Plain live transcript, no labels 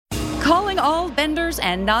Calling all benders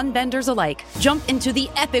and non-benders alike. Jump into the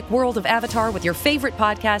epic world of Avatar with your favorite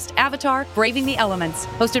podcast, Avatar: Braving the Elements.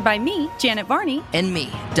 Hosted by me, Janet Varney. And me,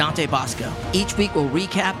 Dante Bosco. Each week we'll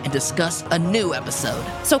recap and discuss a new episode.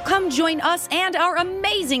 So come join us and our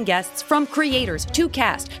amazing guests, from creators to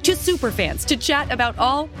cast to superfans, to chat about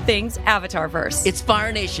all things Avatarverse. It's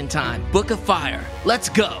Fire Nation time. Book of Fire. Let's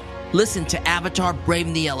go. Listen to Avatar: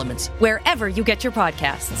 Braving the Elements wherever you get your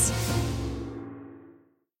podcasts.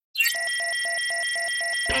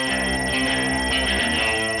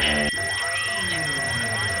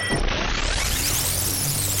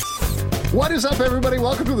 What is up, everybody?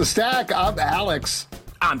 Welcome to The Stack. I'm Alex.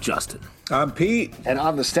 I'm Justin. I'm Pete. And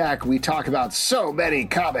on The Stack, we talk about so many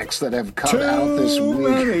comics that have come out this week.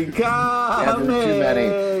 Many comics. Never too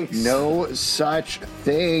many. No such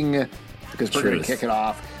thing. Because we're going to kick it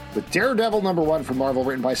off with Daredevil #1 from Marvel,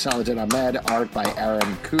 written by Saladin Ahmed, art by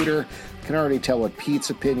Aaron Cooter. Can already tell what Pete's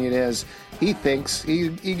opinion is. He thinks, he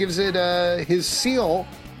gives it his seal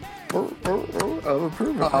of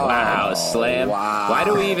approval. Wow, slam. Wow. Why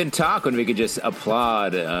do we even talk when we could just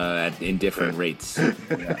applaud in different rates?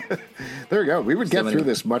 Yeah. There we go. We would get through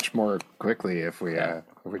this much more quickly if we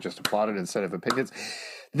just applauded instead of opinions.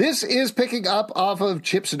 This is picking up off of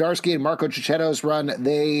Chip Zdarsky and Marco Cicchetto's run.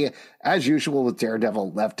 They, as usual with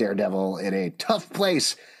Daredevil, left Daredevil in a tough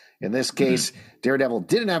place. In this case, Daredevil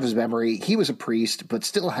didn't have his memory. He was a priest, but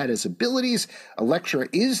still had his abilities. Elektra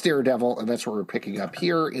is Daredevil, and that's what we're picking up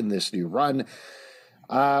here in this new run.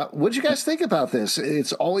 What'd you guys think about this?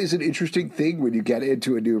 It's always an interesting thing when you get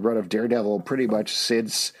into a new run of Daredevil, pretty much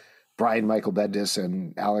since Brian Michael Bendis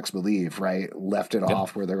and Alex Maleev, right, left it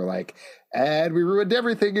off where they were like, and we ruined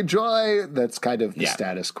everything, enjoy. That's kind of the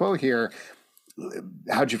status quo here.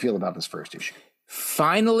 How'd you feel about this first issue?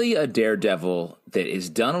 Finally, a Daredevil that is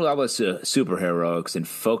done with all the superheroics and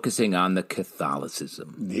focusing on the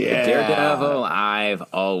Catholicism. Yeah. The Daredevil, I've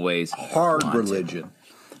always wanted. Religion.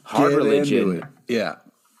 Hard Get religion. into it. Yeah.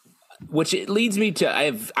 Which it leads me to,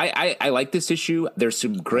 I like this issue. There's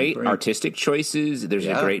some great artistic choices. There's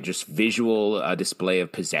a great just visual display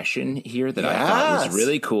of possession here that I thought was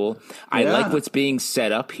really cool. I like what's being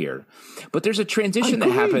set up here. But there's a transition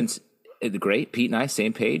that happens. Great. Pete and I,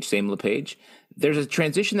 same page, same page. There's a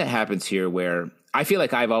transition that happens here where I feel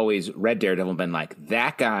like I've always read Daredevil and been like,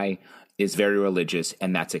 that guy is very religious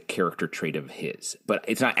and that's a character trait of his. But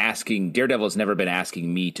it's not asking, Daredevil has never been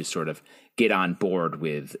asking me to sort of get on board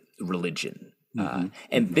with religion. And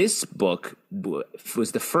this book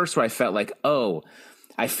was the first where I felt like,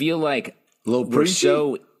 I feel like we're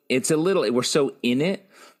so in it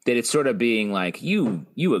that it's sort of being like, you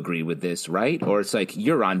agree with this, right? Or it's like,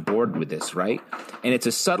 you're on board with this, right? And it's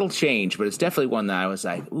a subtle change, but it's definitely one that I was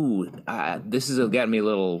like, this is getting me a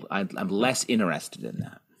little, I'm less interested in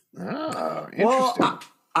that. Oh, interesting. Well,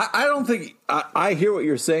 I don't think, I hear what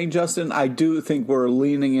you're saying, Justin. I do think we're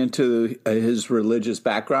leaning into his religious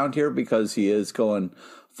background here because he is going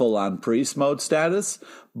full on priest mode status.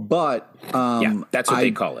 But that's what they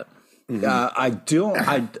call it. I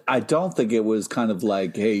don't think it was kind of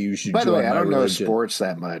like, hey, you should. By the way, I don't know religion. sports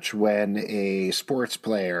that much. When a sports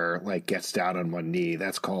player gets down on one knee,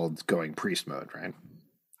 that's called going priest mode, right?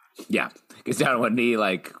 Yeah, gets down on one knee,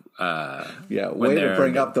 way to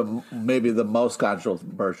bring up maybe the most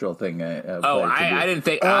controversial thing. I didn't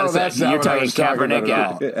think. Honestly, you're talking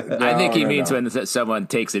Kaepernick. I think he means when someone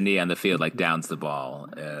takes a knee on the field, downs the ball,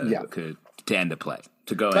 to end the play.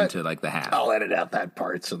 To go into the half. I'll edit out that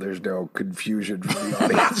part so there's no confusion from the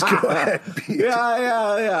audience. Go ahead, Pete.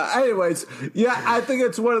 Yeah. Anyways, I think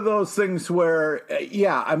it's one of those things where,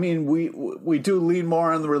 I mean, we do lean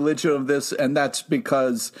more on the religion of this, and that's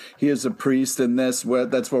because he is a priest in this.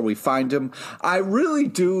 That's where we find him. I really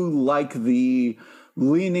do like the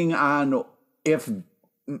leaning on if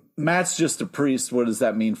Matt's just a priest, what does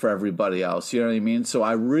that mean for everybody else? You know what I mean? So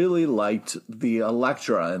I really liked the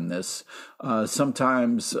Elektra in this.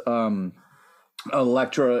 Sometimes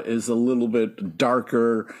Elektra is a little bit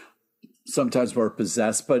darker, sometimes more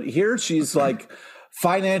possessed. But here she's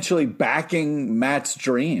financially backing Matt's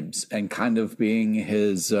dreams and kind of being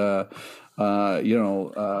his, trying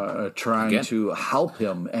to help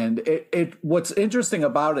him. And what's interesting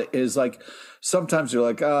about it is sometimes you're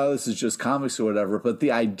like, oh, this is just comics or whatever. But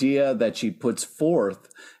the idea that she puts forth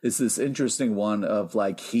is this interesting one of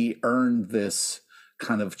he earned this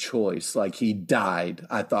kind of choice. He died.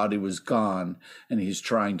 I thought he was gone. And he's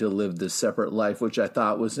trying to live this separate life, which I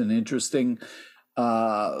thought was an interesting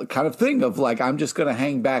kind of thing of I'm just going to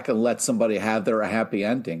hang back and let somebody have their happy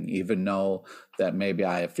ending, even though that maybe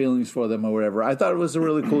I have feelings for them or whatever. I thought it was a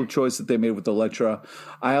really cool choice that they made with Elektra.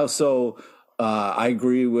 I also I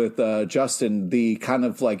agree with Justin. The kind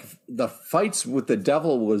of like the fights with the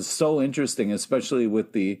devil was so interesting, especially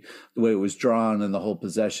with the way it was drawn and the whole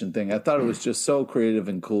possession thing. I thought it was just so creative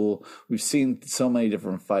and cool. We've seen so many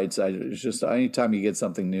different fights. It's just anytime you get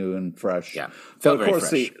something new and fresh. Yeah, but of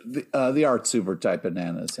course the art's super type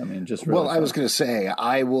bananas. I mean, just really I was going to say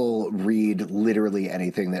I will read literally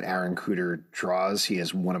anything that Aaron Kuder draws. He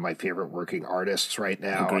is one of my favorite working artists right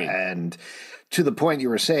now, and to the point you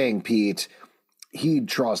were saying, Pete. He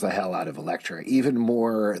draws the hell out of Elektra, even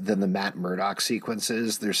more than the Matt Murdock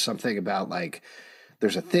sequences. There's something about like,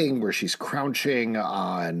 there's a thing where she's crouching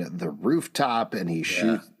on the rooftop and he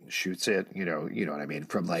shoots it, you know what I mean,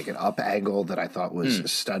 from like an up angle that I thought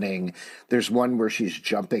was stunning. There's one where she's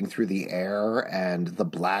jumping through the air and the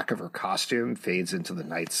black of her costume fades into the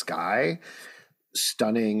night sky.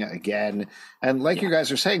 Stunning again. And like you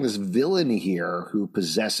guys are saying, this villain here who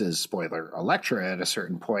possesses, spoiler, Elektra at a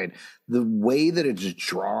certain point, the way that it's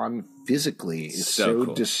drawn physically is so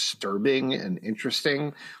cool. Disturbing and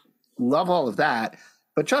interesting. Love all of that.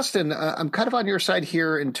 But Justin, I'm kind of on your side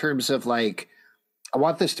here in terms of like, I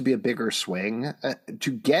want this to be a bigger swing.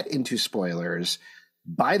 To get into spoilers,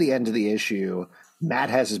 by the end of the issue, Matt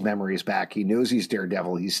has his memories back. He knows he's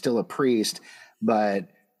Daredevil. He's still a priest, but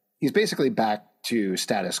he's basically back to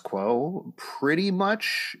status quo pretty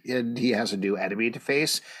much, and he has a new enemy to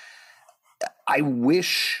face. I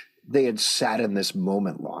wish they had sat in this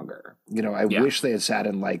moment longer. I wish they had sat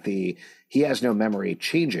in like he has no memory,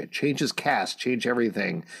 change it, change his cast, change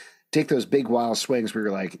everything. Take those big wild swings where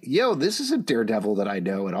you're like, yo, this isn't Daredevil that I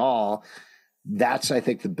know at all. That's, I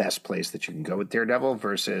think, the best place that you can go with Daredevil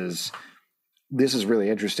versus this is really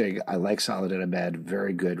interesting. I like Saladin Ahmed,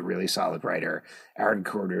 very good, really solid writer. Aaron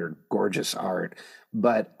Kuder, gorgeous art.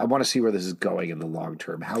 But I want to see where this is going in the long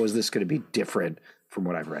term. How is this going to be different from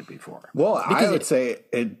what I've read before? Well, I would say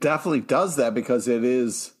it definitely does that because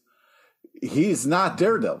he's not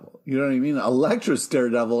Daredevil. You know what I mean? Elektra's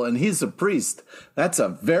Daredevil, and he's a priest. That's a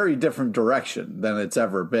very different direction than it's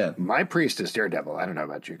ever been. My priest is Daredevil. I don't know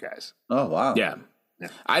about you guys. Oh, wow. Yeah.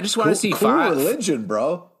 I just want to see cool religion,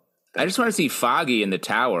 bro. I just want to see Foggy in the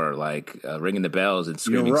tower, like ringing the bells and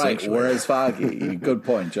screaming. You're right. Sanctuary. Where is Foggy? Good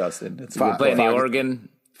point, Justin. It's playing the organ.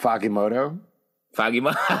 Foggy Moto. Foggy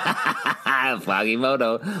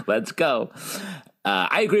Moto. Let's go.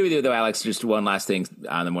 I agree with you, though, Alex. Just one last thing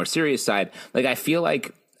on the more serious side. Like, I feel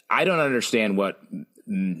like I don't understand what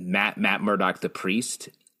Matt Murdock, the priest,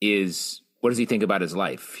 is. What does he think about his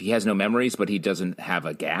life? He has no memories, but he doesn't have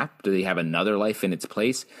a gap. Do he have another life in its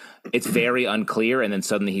place? It's very unclear. And then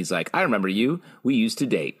suddenly he's like, I remember you. We used to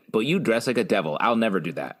date, but you dress like a devil. I'll never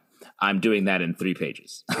do that. I'm doing that in 3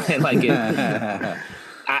 pages.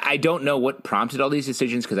 I don't know what prompted all these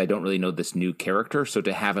decisions because I don't really know this new character. So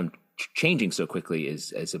to have him changing so quickly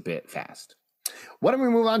is a bit fast. Why don't we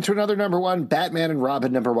move on to another number one, Batman and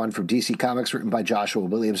Robin number one from DC Comics, written by Joshua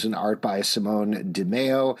Williamson, art by Simone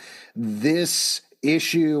DeMeo. This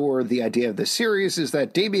issue, or the idea of the series, is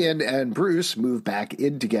that Damian and Bruce move back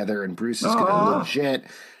in together, and Bruce is going to legit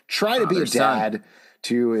try to be a dad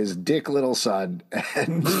to his dick little son.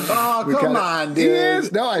 And come on, dude.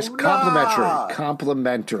 Yes, no, it's complimentary.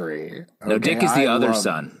 Complimentary. No, Dick is the other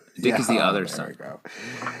son. Dick is the other son. There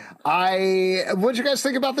we go. What'd you guys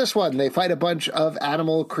think about this one? They fight a bunch of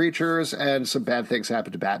animal creatures and some bad things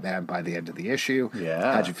happen to Batman by the end of the issue.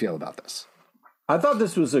 Yeah. How'd you feel about this? I thought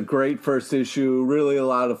this was a great first issue, really a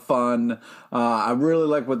lot of fun. I really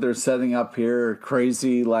like what they're setting up here.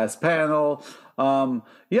 Crazy last panel. But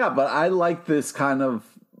I like this kind of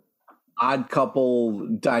odd couple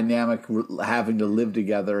dynamic having to live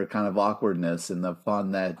together, kind of awkwardness and the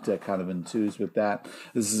fun that kind of ensues with that.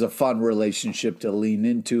 This is a fun relationship to lean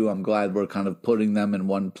into. I'm glad we're kind of putting them in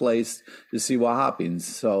one place to see what happens.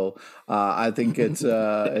 So I think it's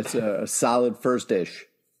a solid first-ish.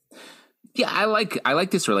 Yeah, I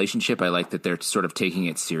like this relationship. I like that they're sort of taking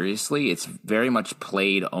it seriously. It's very much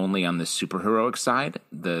played only on the superheroic side,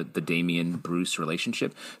 the Damian Bruce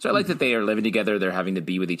relationship. So I like that they are living together. They're having to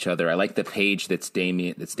be with each other. I like the page that's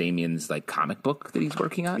Damian's like comic book that he's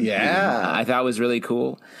working on. Yeah, I thought was really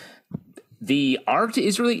cool. The art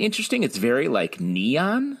is really interesting. It's very like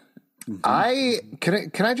neon. Can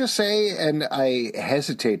I just say, and I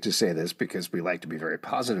hesitate to say this because we like to be very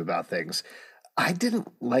positive about things, I didn't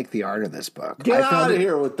like the art of this book. Get out of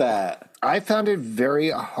here with that. I found it very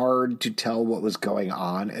hard to tell what was going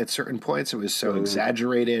on at certain points. It was so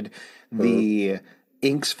exaggerated. The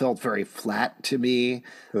inks felt very flat to me.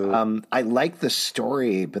 I liked the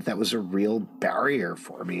story, but that was a real barrier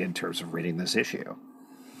for me in terms of reading this issue.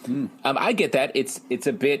 I get that. It's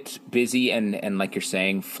a bit busy and like you're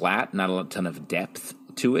saying, flat, not a ton of depth.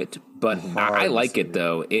 to it, but I like it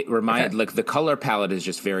though. It reminds like the color palette is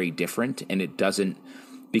just very different, and it doesn't,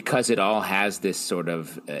 because it all has this sort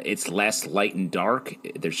of it's less light and dark.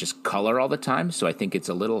 There's just color all the time, so I think it's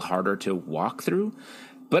a little harder to walk through.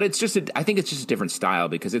 But it's just I think it's just a different style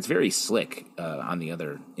because it's very slick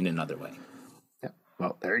in another way. Yeah.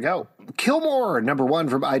 Well, there you go. Kilmore, #1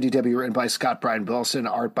 from IDW, written by Scott Bryan Wilson,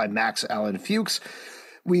 art by Max Allen Fuchs.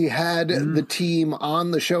 We had the team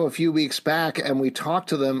on the show a few weeks back, and we talked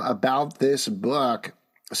to them about this book.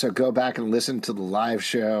 So go back and listen to the live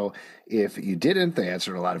show. If you didn't, they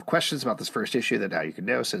answered a lot of questions about this first issue that now you can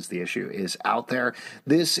know since the issue is out there.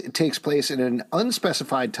 This takes place in an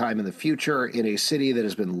unspecified time in the future in a city that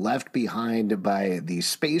has been left behind by the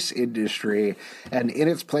space industry. And in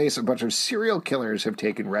its place, a bunch of serial killers have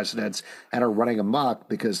taken residence and are running amok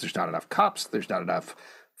because there's not enough cops, there's not enough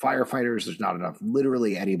firefighters, there's not enough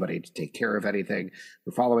literally anybody to take care of anything.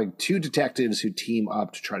 We're following 2 detectives who team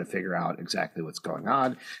up to try to figure out exactly what's going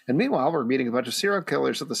on. And meanwhile, we're meeting a bunch of serial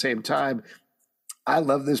killers at the same time. I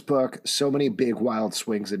love this book. So many big, wild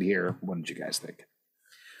swings in here. What did you guys think?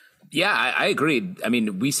 Yeah, I agreed. I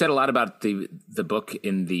mean, we said a lot about the book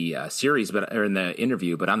in the series, or in the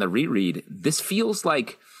interview, but on the reread, this feels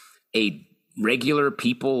like a regular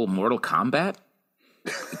people Mortal Kombat.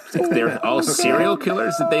 They're all serial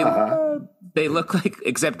killers. They look like,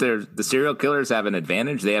 except the serial killers have an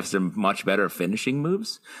advantage. They have some much better finishing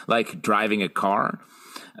moves, like driving a car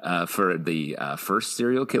for the first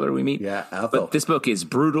serial killer we meet. Yeah, Ethel. But this book is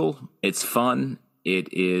brutal. It's fun.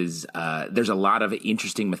 It is. There's a lot of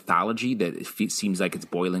interesting mythology that seems like it's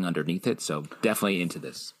boiling underneath it. So definitely into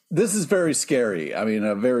this. This is very scary. I mean,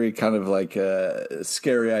 a very kind of like a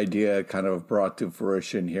scary idea kind of brought to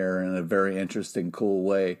fruition here in a very interesting, cool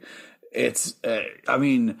way. It's, I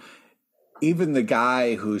mean, even the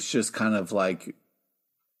guy who's just kind of like,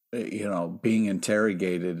 being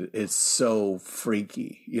interrogated, it's so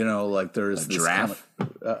freaky. Like there's the giraffe.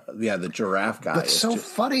 Kind of, the giraffe guy. That's so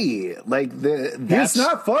funny. Like he's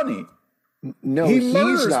not funny. No, he's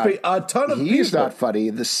not. A ton of people. He's not funny.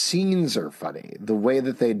 The scenes are funny. The way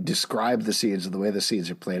that they describe the scenes and the way the scenes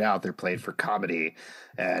are played out, they're played for comedy,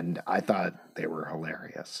 and I thought they were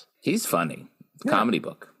hilarious. He's funny. Comedy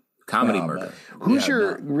book. Comedy murder. Man. Who's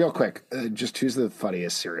real quick, who's the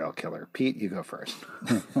funniest serial killer? Pete, you go first.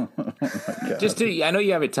 I know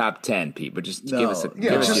you have a top 10, Pete, but just give us I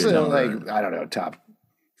don't know, top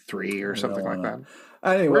 3 or something like that.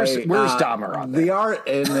 Anyway, where's Dahmer on the art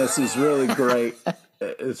in this is really great.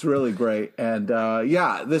 It's really great. And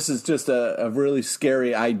this is just a really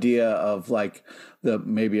scary idea of like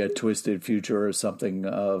maybe a twisted future or something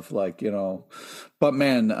of like, but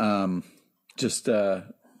man, just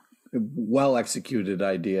well executed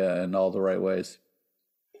idea in all the right ways.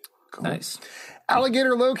 Cool. Nice.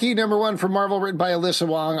 Alligator Loki, #1 from Marvel, written by Alyssa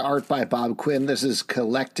Wong, art by Bob Quinn. This is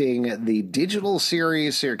collecting the digital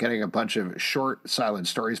series. So you're getting a bunch of short, silent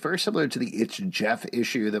stories, very similar to the It's Jeff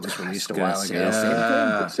issue that was released a while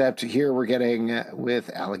ago. Except here we're getting with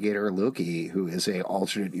Alligator Loki, who is a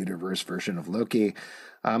alternate universe version of Loki.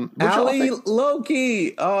 Allie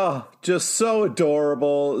Loki, just so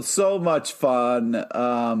adorable, so much fun.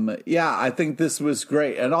 I think this was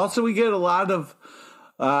great, and also we get a lot of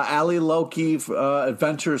Allie Loki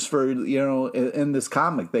adventures for in this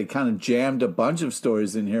comic. They kind of jammed a bunch of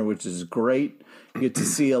stories in here, which is great. You get to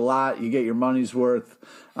see a lot. You get your money's worth.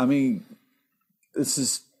 I mean, this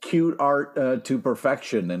is cute art to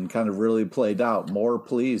perfection and kind of really played out. More,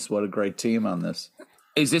 please. What a great team on this.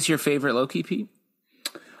 Is this your favorite Loki, Pete?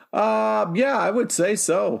 I would say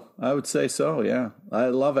so. Yeah, I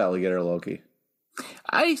love Alligator Loki.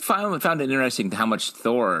 I found it interesting how much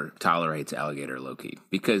Thor tolerates Alligator Loki,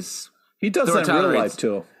 because he does Thor that in real life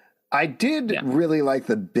too. I did really like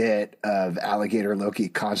the bit of Alligator Loki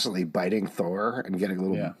constantly biting Thor and getting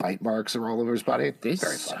little bite marks all over his body.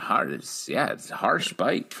 It's hard. It's a harsh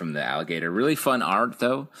bite from the alligator. Really fun art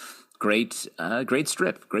though. Great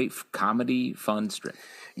strip. Great comedy, fun strip.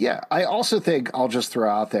 Yeah, I also think I'll just throw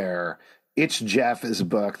out there, It's Jeff is a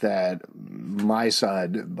book that my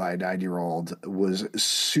son, my 9-year-old, was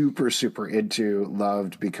super, super into,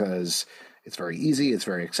 loved because it's very easy, it's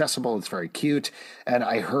very accessible, it's very cute. And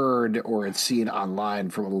I heard or had seen online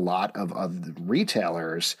from a lot of other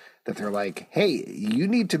retailers that they're like, hey, you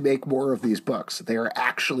need to make more of these books. They are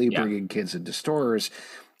actually bringing kids into stores.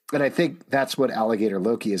 And I think that's what Alligator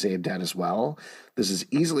Loki is aimed at as well. This is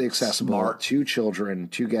easily accessible to children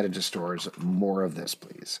to get into stores. More of this,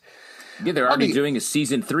 please. Yeah, they're already doing a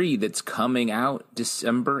season 3 that's coming out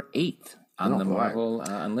December 8th on the Marvel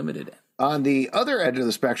Unlimited. On the other end of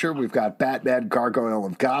the spectrum, we've got Batman Gargoyle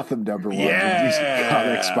of Gotham #1 from DC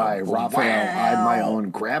Comics by Raphael I'm My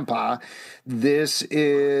Own Grandpa. This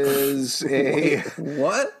is a...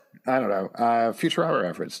 What? I don't know. Futurama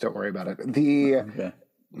reference. Don't worry about it.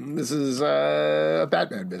 This is a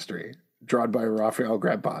Batman mystery drawn by Raphael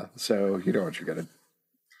Grandpa. So you know what you're getting.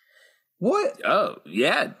 What? Oh,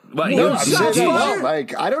 yeah. Well, I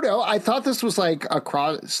don't know. I thought this was like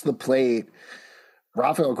across the plate.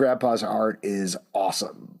 Raphael Grandpa's art is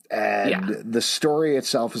awesome. And the story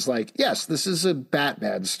itself is like, yes, this is a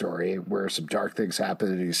Batman story where some dark things happen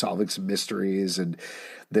and he's solving some mysteries. And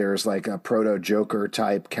there's like a proto-Joker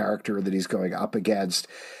type character that he's going up against.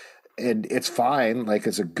 And it's fine. Like,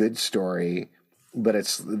 it's a good story, but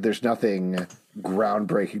there's nothing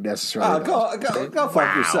groundbreaking necessarily. Go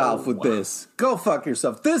fuck yourself with this. Go fuck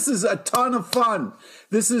yourself. This is a ton of fun.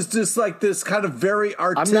 This is just like this kind of very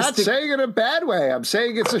artistic. I'm not saying it in a bad way. I'm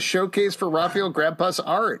saying it's a showcase for Raphael Grandpa's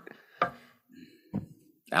art.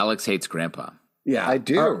 Alex hates Grandpa. Yeah, I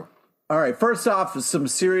do. All right. First off, some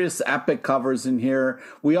serious epic covers in here.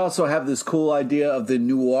 We also have this cool idea of the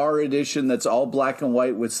noir edition that's all black and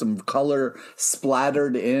white with some color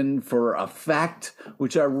splattered in for effect,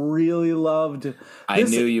 which I really loved. I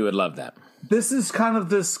knew you would love that. This is kind of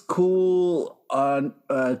this cool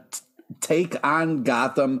take on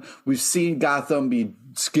Gotham. We've seen Gotham be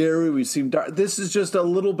scary. We've seen dark. This is just a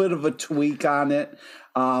little bit of a tweak on it.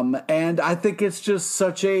 And I think it's just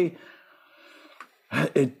such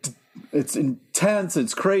it's intense,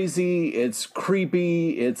 it's crazy, it's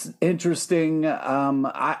creepy, it's interesting.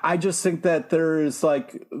 I just think that there's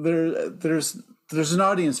an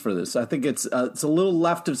audience for this. I think it's a little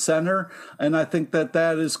left of center, and I think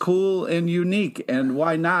that is cool and unique. And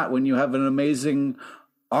why not, when you have an amazing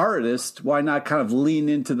artist, why not kind of lean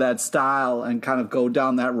into that style and kind of go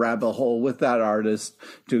down that rabbit hole with that artist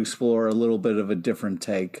to explore a little bit of a different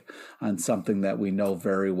take on something that we know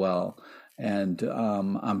very well. And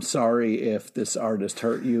I'm sorry if this artist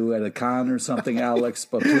hurt you at a con or something, Alex,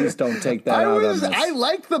 but please don't take that out on this. I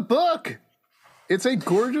like the book. It's a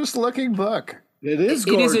gorgeous looking book. It is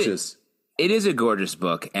gorgeous. It is a gorgeous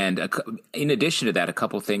book. And in addition to that, a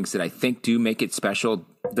couple things that I think do make it special.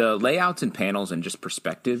 The layouts and panels and just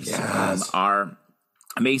perspectives are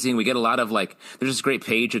amazing. We get a lot of there's this great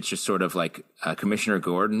page. It's just sort of like Commissioner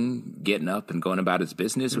Gordon getting up and going about his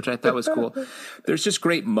business, which I thought was cool. There's just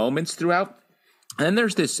great moments throughout. And then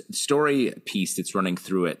there's this story piece that's running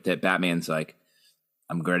through it that Batman's like,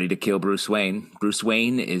 I'm ready to kill Bruce Wayne. Bruce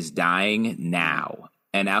Wayne is dying now.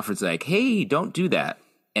 And Alfred's like, hey, don't do that.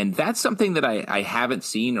 And that's something that I haven't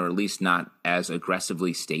seen, or at least not as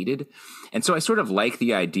aggressively stated. And so I sort of like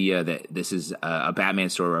the idea that this is a Batman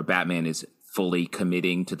story where Batman is fully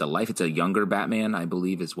committing to the life. It's a younger Batman, I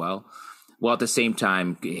believe, as well. While at the same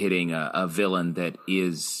time hitting a villain that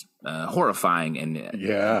is horrifying, and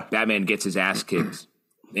Batman gets his ass kicked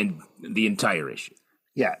in the entire issue.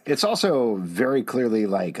 Yeah, it's also very clearly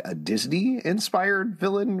like a Disney-inspired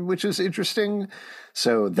villain, which is interesting.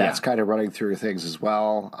 So that's kind of running through things as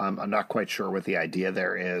well. I'm not quite sure what the idea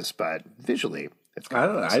there is, but visually, it's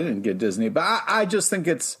kind of I didn't get Disney, but I just think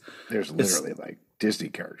there's literally like Disney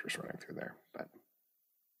characters running through there. But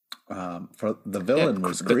for the villain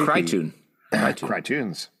was creepy. The Crytoon.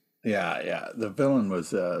 Crytoons. Yeah. The villain was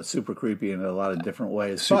super creepy in a lot of different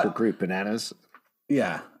ways. Super creep bananas.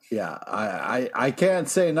 Yeah. I can't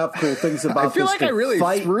say enough cool things about this. I feel like I really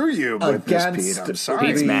threw you with this, Pete. I'm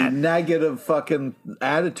sorry. The negative fucking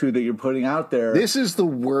attitude that you're putting out there. This is the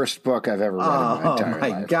worst book I've ever read in my entire life. Oh,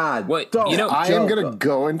 my God. I am going to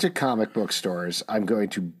go into comic book stores. I'm going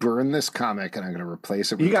to burn this comic, and I'm going to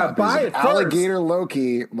replace it with Alligator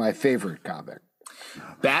Loki, my favorite comic.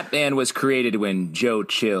 Batman was created when Joe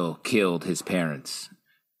Chill killed his parents.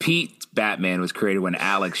 Pete's Batman was created when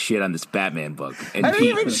Alex shit on this Batman book. And I didn't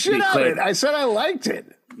even shit on it. I said I liked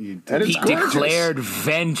it. Pete declared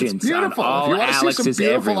vengeance on all Alex's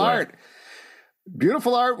everywhere.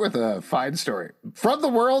 Beautiful art with a fine story. From the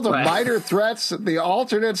world of minor threats, the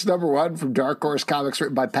alternates #1 from Dark Horse Comics,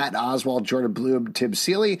 written by Patton Oswalt, Jordan Bloom, Tim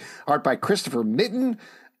Seeley, art by Christopher Mitten,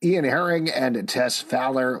 Ian Herring, and Tess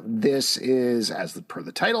Fowler. This is, per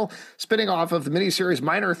the title, spinning off of the miniseries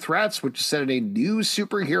Minor Threats, which is set in a new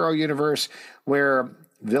superhero universe where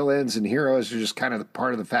villains and heroes are just kind of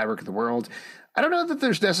part of the fabric of the world. I don't know that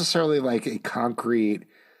there's necessarily like a concrete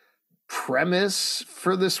premise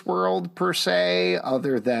for this world per se,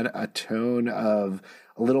 other than a tone of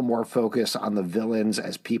a little more focus on the villains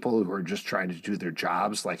as people who are just trying to do their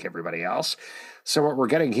jobs like everybody else. So what we're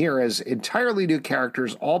getting here is entirely new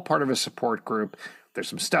characters, all part of a support group. There's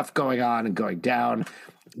some stuff going on and going down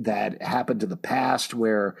that happened in the past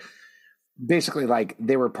where basically like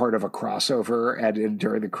they were part of a crossover, and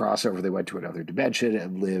during the crossover they went to another dimension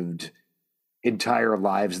and lived entire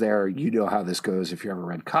lives there. You know how this goes if you ever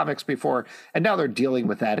read comics before, and now they're dealing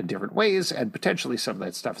with that in different ways, and potentially some of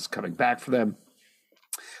that stuff is coming back for them.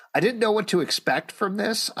 I didn't know what to expect from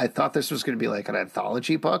this. I thought this was going to be like an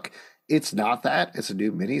anthology book. It's not that. It's a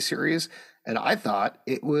new miniseries, and I thought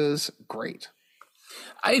it was great.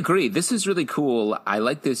 I agree. This is really cool. I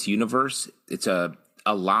like this universe. It's a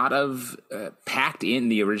lot of packed in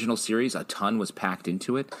the original series. A ton was packed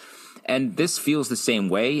into it. And this feels the same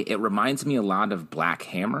way. It reminds me a lot of Black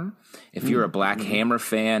Hammer. If you're a Black Hammer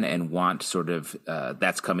fan and want sort of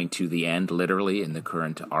that's coming to the end, literally, in the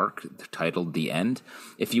current arc titled The End,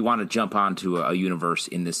 if you want to jump onto a universe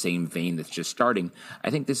in the same vein that's just starting, I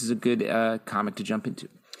think this is a good comic to jump into.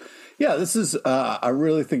 Yeah, this is, I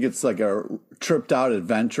really think it's like a tripped out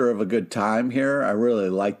adventure of a good time here. I really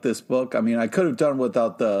like this book. I mean, I could have done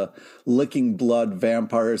without the licking blood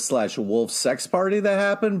vampire / wolf sex party that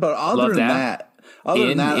happened, but other than that, I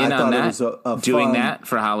thought it was a doing fun, that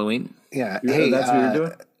for Halloween. Yeah. Hey, that's what you're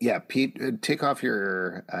doing? Yeah, Pete, take off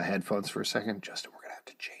your headphones for a second. Justin, we're going to have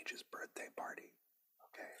to change his birthday party.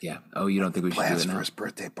 Okay. Yeah. Oh, you don't think we should do Plans it now? for his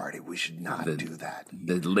birthday party. We should not do that.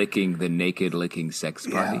 The naked licking sex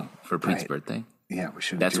party for Pete's birthday. Yeah, we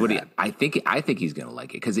should. That's do what that. I think he's going to like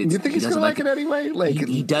it because it's. You think he's going to like it anyway? Like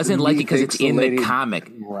he doesn't like it because it's in the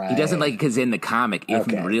comic. Right. He doesn't like it because in the comic. If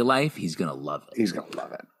in real life, he's going to love it. He's going to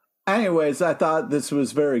love it. Anyways, I thought this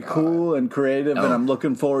was very cool and creative, and I'm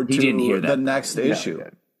looking forward to the next issue.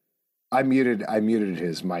 I muted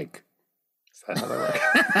his mic. Is that how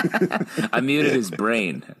that works? I muted his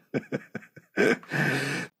brain.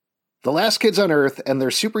 The Last Kids on Earth and their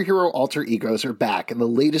superhero alter egos are back in the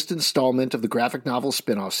latest installment of the graphic novel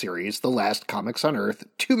spin-off series, The Last Comics on Earth,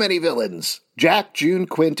 Too Many Villains. Jack, June,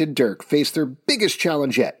 Quint, and Dirk face their biggest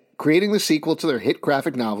challenge yet, creating the sequel to their hit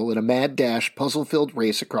graphic novel in a mad dash, puzzle-filled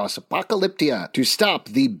race across Apocalyptia to stop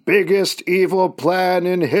the biggest evil plan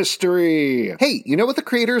in history. Hey, you know what the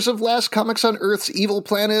creators of Last Comics on Earth's evil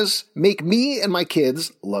plan is? Make me and my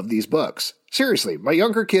kids love these books. Seriously, my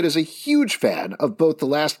younger kid is a huge fan of both the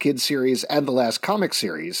Last Kids series and the Last Comic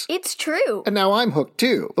series. It's true. And now I'm hooked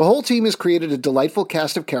too. The whole team has created a delightful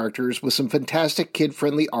cast of characters with some fantastic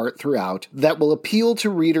kid-friendly art throughout that will appeal to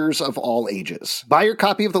readers of all ages. Buy your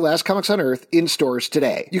copy of The Last Comics on Earth in stores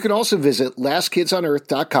today. You can also visit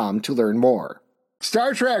lastkidsonearth.com to learn more.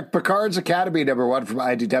 Star Trek Picard's Academy #1 from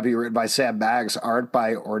IDW, written by Sam Maggs, art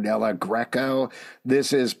by Ornella Greco.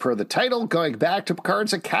 This is, per the title, going back to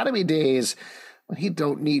Picard's Academy days when he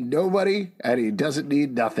don't need nobody and he doesn't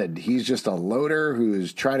need nothing. He's just a loner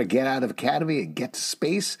who's trying to get out of Academy and get to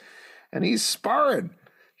space, and he's sparring.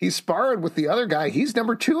 He's sparring with the other guy. He's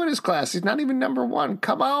 #2 in his class. He's not even #1.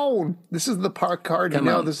 Come on. This is the Picard.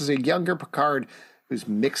 This is a younger Picard who's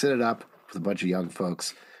mixing it up with a bunch of young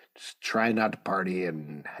folks. Just try not to party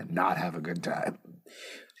and not have a good time.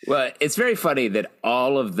 Well, it's very funny that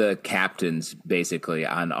all of the captains, basically,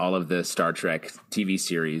 on all of the Star Trek TV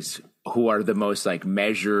series, who are the most like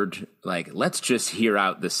measured, like let's just hear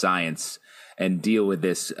out the science and deal with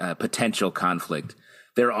this potential conflict.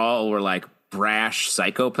 They're all were like brash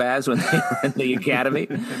psychopaths when they were in the academy.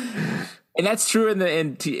 And that's true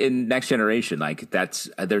in Next Generation. Like that's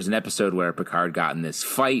there's an episode where Picard got in this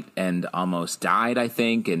fight and almost died, I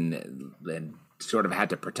think, and sort of had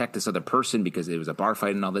to protect this other person because it was a bar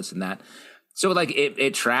fight and all this and that. So like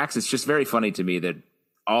it tracks. It's just very funny to me that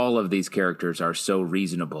all of these characters are so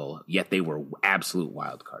reasonable, yet they were absolute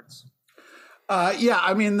wild cards. Yeah,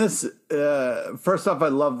 I mean, this, first off, I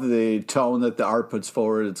love the tone that the art puts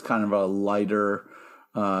forward. It's kind of a lighter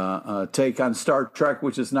take on Star Trek,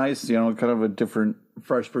 which is nice, kind of a different,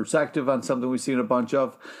 fresh perspective on something we've seen a bunch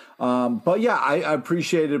of. But yeah, I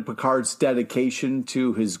appreciated Picard's dedication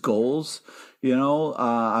to his goals.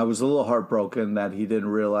 I was a little heartbroken that he didn't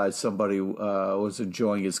realize somebody was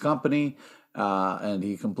enjoying his company. And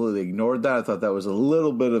he completely ignored that. I thought that was a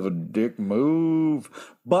little bit of a dick move,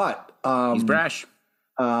 but he's brash.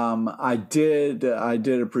 I did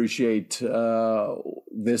appreciate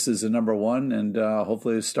this as a #1, and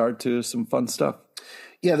hopefully start to some fun stuff.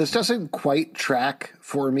 Yeah, this doesn't quite track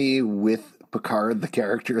for me with Picard, the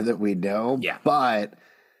character that we know. Yeah, but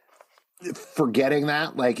forgetting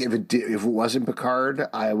that, like if it wasn't Picard,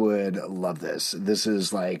 I would love this. This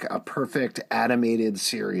is like a perfect animated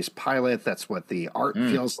series pilot. That's what the art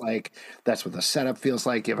feels like. That's what the setup feels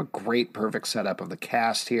like. You have a great, perfect setup of the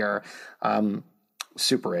cast here.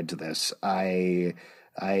 Super into this. I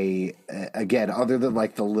again, other than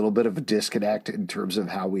like the little bit of a disconnect in terms of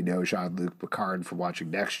how we know Jean-Luc Picard from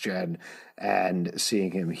watching Next Gen and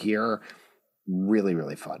seeing him here, Really,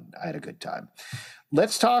 really fun. I had a good time.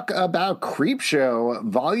 Let's talk about Creepshow,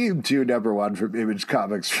 Volume 2, Number 1 from Image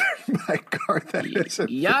Comics by Garth Ennis.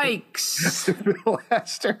 Yikes! Phil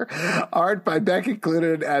Hester. Art by Becky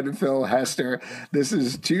Cloonan and Phil Hester. This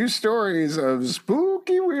is 2 stories of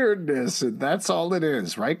spooky weirdness, and that's all it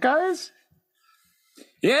is. Right, guys?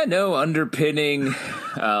 Yeah, no underpinning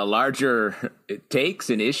larger takes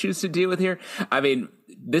and issues to deal with here. I mean,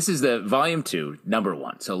 this is the volume 2, number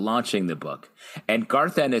 1. So launching the book. And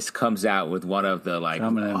Garth Ennis comes out with one of the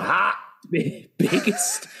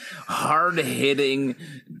biggest, hard-hitting,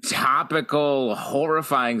 topical,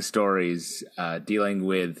 horrifying stories dealing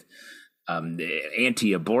with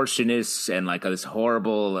anti-abortionists and like this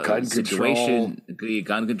horrible situation,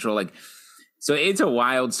 gun control. So it's a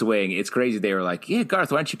wild swing. It's crazy. They were like, yeah,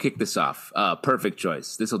 Garth, why don't you kick this off? Perfect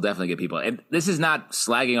choice. This will definitely get people. And this is not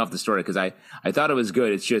slagging off the story because I thought it was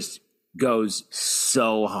good. It's just goes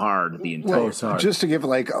so hard the entire time. Just to give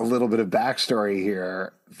like a little bit of backstory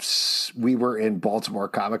here, we were in Baltimore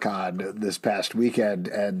Comic-Con this past weekend,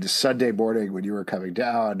 and Sunday morning when you were coming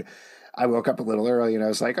down, I woke up a little early and I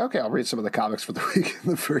was like, okay, I'll read some of the comics for the week.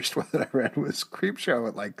 And the first one that I read was Creepshow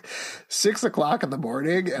at like 6 o'clock in the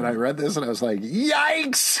morning. And I read this and I was like,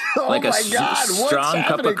 yikes! Oh like my God, what's strong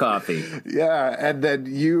happening? Cup of coffee. Yeah. And then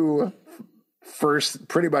you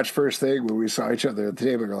pretty much first thing when we saw each other at the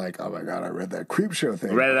table, you're like, oh my God, I read that Creepshow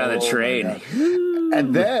thing. Read it on the train.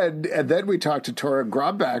 And then we talked to Tora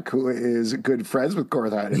Grombeck, who is good friends with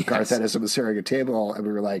Garth Ennis, and was sharing a table, and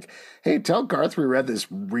we were like, hey, tell Garth we read this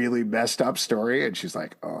really messed up story. And she's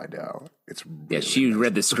like, oh, I know. It's really she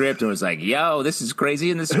read the script and was like, yo, this is crazy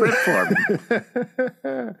in the script form.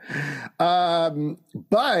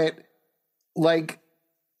 But like,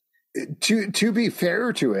 to be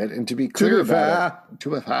fair to it and to be clear about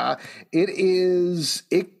it,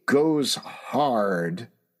 it goes hard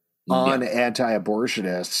on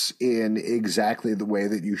anti-abortionists in exactly the way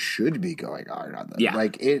that you should be going hard on them. Yeah.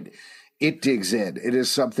 Like it digs in. It is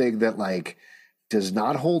something that like does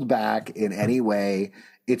not hold back in any way.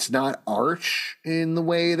 It's not arch in the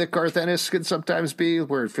way that Garth Ennis can sometimes be,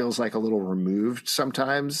 where it feels like a little removed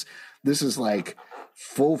sometimes. This is like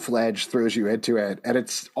full-fledged, throws you into it. And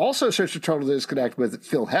it's also such a total disconnect with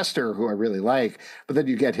Phil Hester, who I really like. But then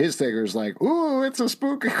you get his fingers like, ooh, it's a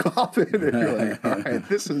spooky coffin. And you're like, all right,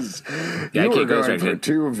 this is, you are going for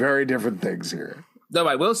 2 very different things here. Though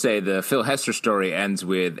I will say the Phil Hester story ends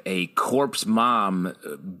with a corpse mom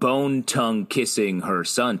bone tongue kissing her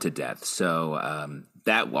son to death. So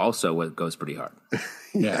that also goes pretty hard.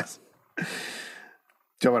 Yes.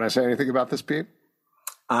 Don't want to say anything about this, Pete?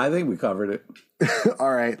 I think we covered it.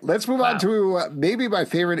 All right, let's move on to maybe my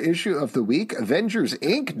favorite issue of the week, Avengers,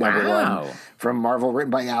 Inc., number 1 from Marvel, written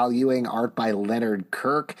by Al Ewing, art by Leonard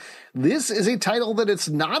Kirk. This is a title that it's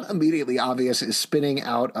not immediately obvious is spinning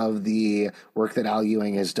out of the work that Al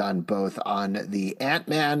Ewing has done both on the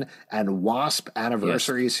Ant-Man and Wasp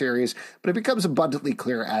anniversary series, but it becomes abundantly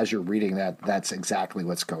clear as you're reading that that's exactly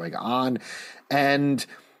what's going on. And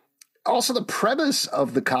also, the premise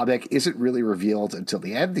of the comic isn't really revealed until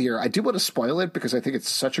the end here. I do want to spoil it because I think it's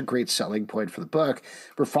such a great selling point for the book.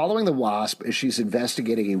 We're following the Wasp as she's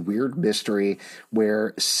investigating a weird mystery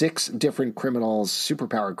where 6 different criminals,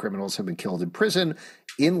 superpowered criminals, have been killed in prison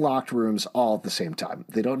in locked rooms all at the same time.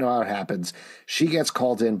 They don't know how it happens. She gets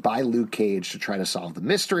called in by Luke Cage to try to solve the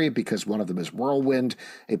mystery because one of them is Whirlwind,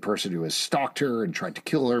 a person who has stalked her and tried to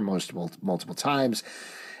kill her multiple times.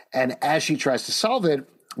 And as she tries to solve it,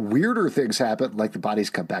 weirder things happen, like the bodies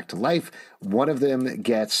come back to life. One of them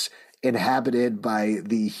gets inhabited by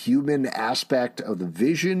the human aspect of the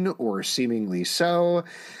Vision, or seemingly so.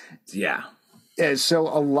 Yeah. And so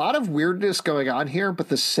a lot of weirdness going on here, but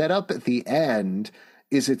the setup at the end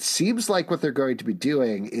is it seems like what they're going to be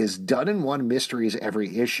doing is done in one mysteries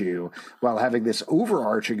every issue while having this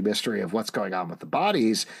overarching mystery of what's going on with the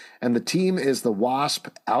bodies. And the team is the Wasp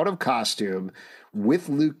out of costume with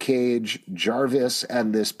Luke Cage, Jarvis,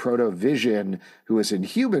 and this Proto-Vision who is in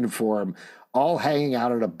human form, all hanging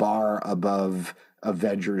out at a bar above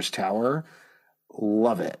Avengers Tower.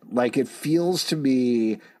 Love it. Like, it feels to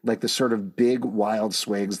me like the sort of big wild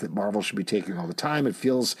swings that Marvel should be taking all the time. It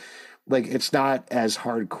feels like it's not as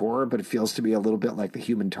hardcore, but it feels to me a little bit like the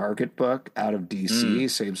Human Target book out of DC.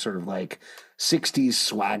 Same sort of like 60s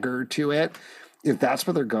swagger to it. If that's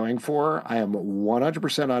what they're going for, I am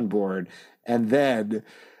 100% on board. And then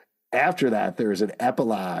after that, there is an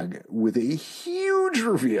epilogue with a huge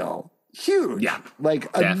reveal. Huge. Yeah.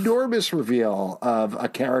 Like enormous reveal of a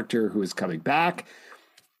character who is coming back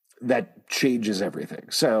that changes everything.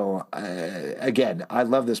 So again, I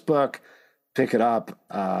love this book. Pick it up.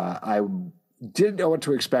 I didn't know what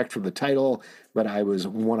to expect from the title, but I was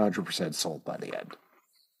 100% sold by the end.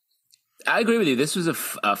 I agree with you. This was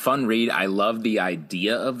a fun read. I love the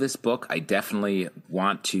idea of this book. I definitely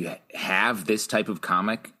want to have this type of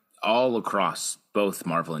comic all across both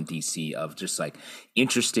Marvel and DC, of just like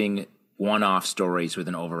interesting one-off stories with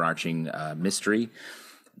an overarching mystery.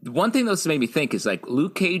 One thing this made me think is like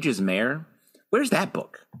Luke Cage's Mayor. Where's that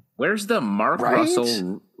book? Where's the Mark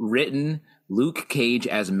Russell written Luke Cage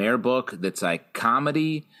as Mayor book that's like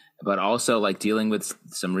comedy, but also like dealing with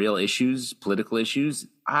some real issues, political issues?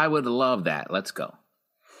 I would love that. Let's go.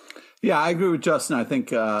 Yeah, I agree with Justin. I think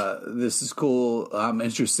this is cool. I'm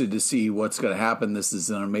interested to see what's going to happen. This is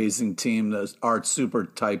an amazing team. The art's super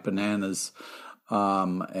tight bananas,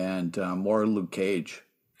 and more Luke Cage.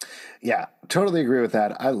 Yeah, totally agree with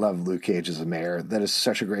that. I love Luke Cage as a mayor. That is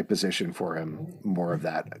such a great position for him. More of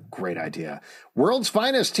that. Great idea. World's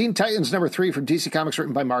Finest, Teen Titans #3 from DC Comics,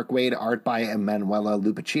 written by Mark Waid, art by Emanuela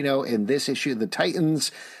Lupacchino. In this issue, the Titans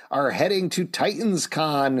are heading to Titans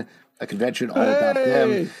Con, a convention all about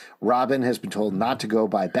them. Robin has been told not to go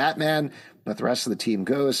by Batman, but the rest of the team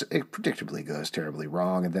goes. It predictably goes terribly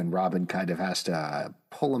wrong, and then Robin kind of has to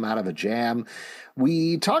pull him out of a jam.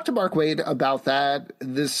 We talked to Mark Waid about that,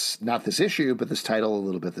 not this issue, but this title a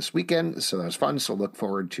little bit this weekend, so that was fun. So look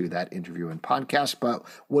forward to that interview and podcast. But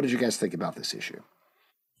what did you guys think about this issue?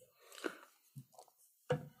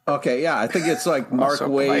 Okay, yeah, I think it's like Mark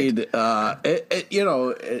Waid.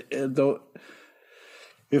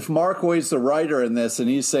 If Mark Waid's the writer in this and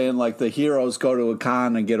he's saying like the heroes go to a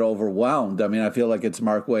con and get overwhelmed, I mean, I feel like it's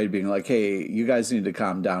Mark Waid being like, hey, you guys need to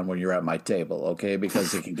calm down when you're at my table, okay?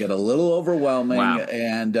 Because it can get a little overwhelming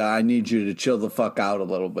and I need you to chill the fuck out a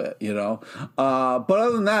little bit, you know? But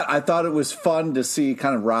other than that, I thought it was fun to see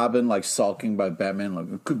kind of Robin like sulking by Batman,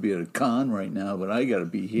 like, it could be at a con right now, but I got to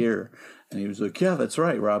be here. And he was like, yeah, that's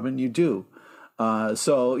right, Robin, you do.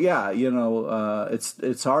 So yeah,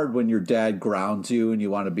 it's hard when your dad grounds you and you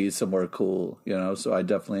want to be somewhere cool, so I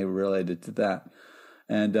definitely related to that.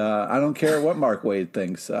 And, I don't care what Mark Waid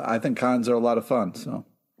thinks. I think cons are a lot of fun. So.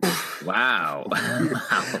 Wow.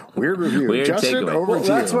 Weird review. Weird Justin, over to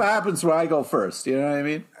that's you. what happens when I go first. You know what I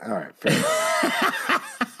mean? All right.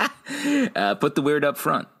 Fair. Put the weird up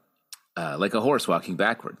front. Like a horse walking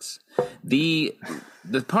backwards. The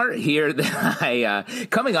part here that I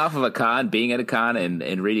coming off of a con, being at a con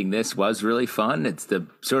and reading this was really fun. It's the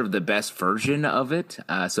sort of the best version of it.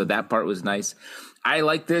 So that part was nice. I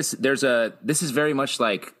like this. This is very much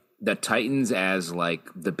like the Titans as like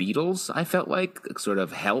the Beatles, I felt like, sort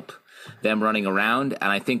of help them running around.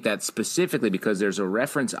 And I think that specifically because there's a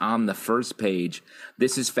reference on the first page.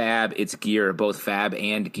 This is Fab, it's Gear, both Fab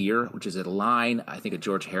and Gear, which is a line, I think a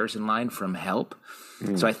George Harrison line from Help.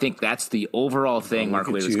 So I think that's the overall thing Mark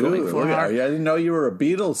Waid was going for. I didn't know you were a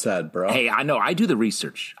Beatles head, bro. Hey, I know. I do the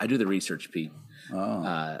research, Pete.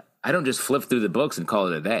 I don't just flip through the books and call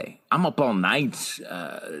it a day. I'm up all night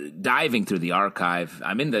diving through the archive.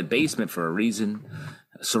 I'm in the basement for a reason,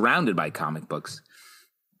 surrounded by comic books.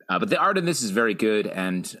 But the art in this is very good,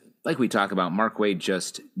 and like we talk about, Mark Waid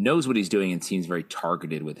just knows what he's doing and seems very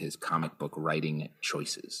targeted with his comic book writing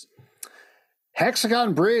choices.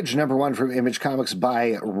 Hexagon Bridge, #1 from Image Comics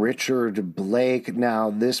by Richard Blake. Now,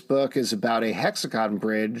 this book is about a hexagon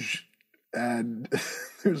bridge, and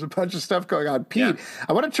there's a bunch of stuff going on. Pete,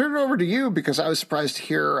 I want to turn it over to you because I was surprised to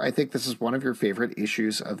hear, I think this is one of your favorite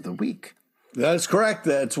issues of the week. That's correct.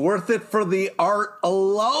 It's worth it for the art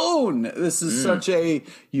alone. This is such a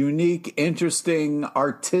unique, interesting,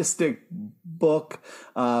 artistic book.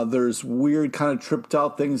 There's weird kind of tripped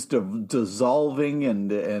out things dissolving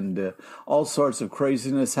and all sorts of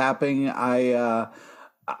craziness happening. I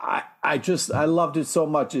loved it so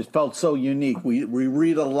much. It felt so unique. We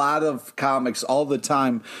read a lot of comics all the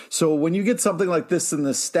time. So when you get something like this in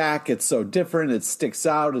the stack, it's so different. It sticks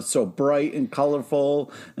out. It's so bright and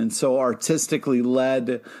colorful and so artistically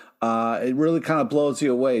led. It really kind of blows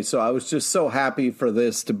you away. So I was just so happy for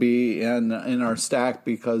this to be in our stack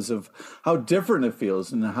because of how different it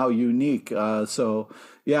feels and how unique. So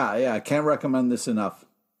I can't recommend this enough.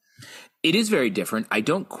 It is very different. I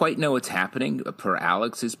don't quite know what's happening, per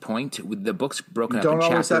Alex's point. With the book's broken up in chapters. You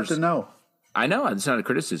don't always have to know. I know. It's not a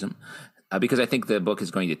criticism. Because I think the book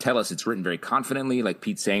is going to tell us it's written very confidently. Like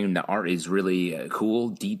Pete's saying, the art is really cool,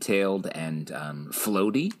 detailed, and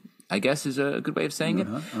floaty, I guess is a good way of saying it.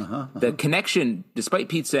 The connection, despite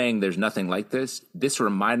Pete saying there's nothing like this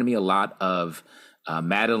reminded me a lot of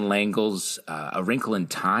Madeleine L'Engle's A Wrinkle in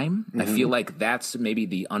Time. I feel like that's maybe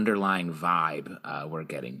the underlying vibe we're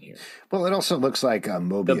getting here. Well, it also looks like a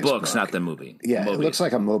Mobius The books, book. not the movie. Yeah, Mobius. It looks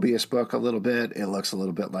like a Mobius book a little bit. It looks a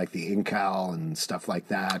little bit like the Incal and stuff like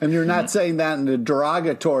that. And you're not saying that in a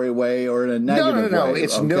derogatory way or in a negative way. No.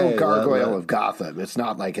 It's okay, no Gargoyle of Gotham. It's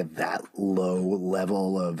not like at that low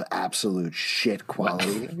level of absolute shit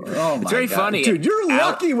quality. Oh my It's very God. funny. Dude, you're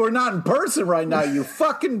lucky we're not in person right now, you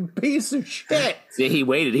fucking piece of shit. See, he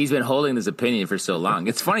waited. He's been holding this opinion for so long.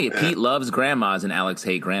 It's funny. Pete loves grandmas and Alex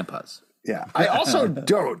hate grandpas. Yeah, I also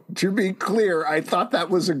don't. To be clear, I thought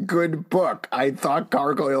that was a good book. I thought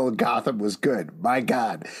Gargoyle of Gotham was good. My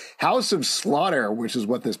God. House of Slaughter, which is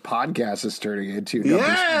what this podcast is turning into.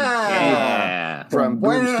 Yeah. From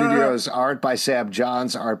Boom Studios, art by Sam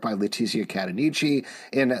Johns, art by Letizia Catanici.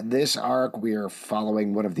 In this arc, we are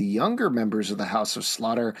following one of the younger members of the House of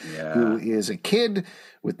Slaughter, who is a kid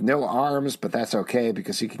with no arms, but that's okay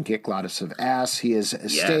because he can kick lots of ass. He is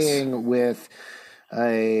staying with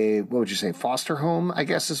what would you say, foster home, I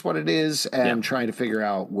guess is what it is, and trying to figure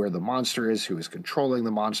out where the monster is, who is controlling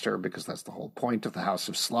the monster, because that's the whole point of the House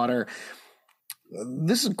of Slaughter.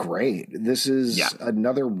 This is great. This is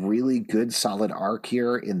another really good, solid arc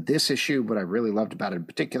here in this issue. What I really loved about it in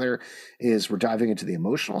particular is we're diving into the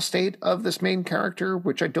emotional state of this main character,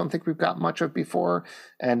 which I don't think we've got much of before,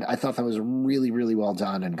 and I thought that was really, really well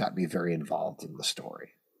done and got me very involved in the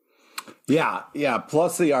story. Yeah.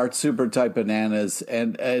 Plus the art's super tight bananas,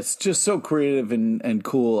 and it's just so creative and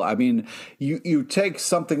cool. I mean, you take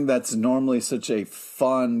something that's normally such a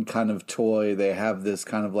fun kind of toy. They have this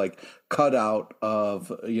kind of like cutout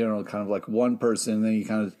of, kind of like one person, and then you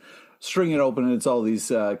kind of string it open, and it's all these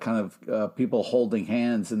kind of people holding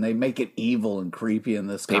hands, and they make it evil and creepy in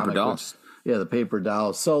this Paper comic dolls. The paper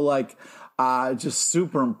dolls. So like, just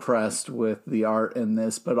super impressed with the art in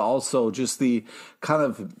this, but also just the kind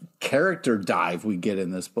of character dive we get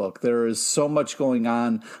in this book. There is so much going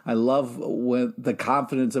on. I love when the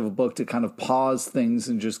confidence of a book to kind of pause things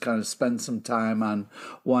and just kind of spend some time on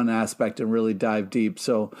one aspect and really dive deep.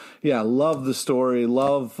 So yeah, love the story,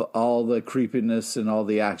 love all the creepiness and all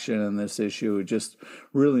the action in this issue. Just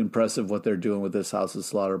really impressive what they're doing with this House of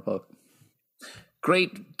Slaughter book.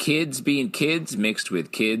 Great kids being kids mixed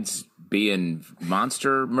with kids being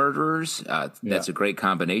monster murderers. That's a great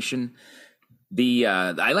combination.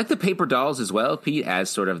 I like the paper dolls as well, Pete, as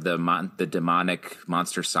sort of the demonic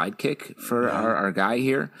monster sidekick for our guy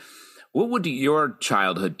here. What would your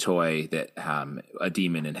childhood toy that a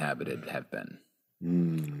demon inhabited have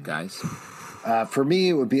been, guys? For me,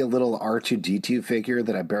 it would be a little R2-D2 figure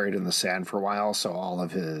that I buried in the sand for a while, so all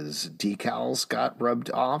of his decals got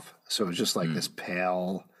rubbed off. So it was just like this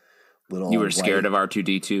pale little. You were scared of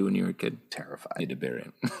R2-D2 when you were a kid? Terrified. You had to bury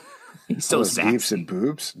him. He's so sassy. Beeps and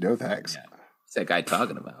boobs? No thanks. Yeah. What's that guy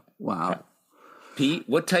talking about? Wow. Pete,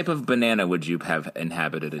 what type of banana would you have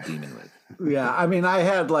inhabited a demon with? Yeah, I mean, I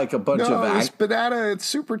had like a bunch of this banana, it's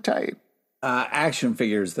super tight. Action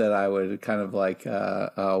figures that I would kind of like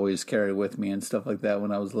always carry with me and stuff like that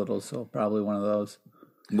when I was little. So probably one of those.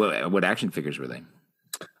 What action figures were they?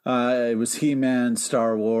 It was He-Man,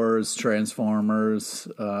 Star Wars, Transformers,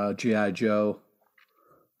 G.I. Joe,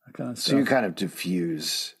 that kind of stuff. So you kind of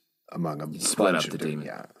diffuse among a Split bunch up of the demon.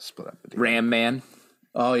 Yeah, split up the demon. Ram Man.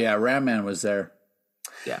 Oh yeah, Ram Man was there.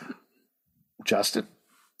 Yeah. Justin?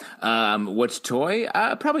 What's toy?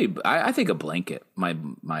 Probably. I think a blanket.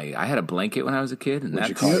 I had a blanket when I was a kid, and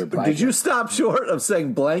you call your blanket? Did you stop short of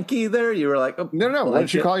saying blankie there? You were like, oh, No. blanket. What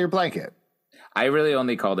did you call your blanket? I really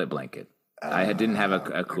only called it blanket. I didn't have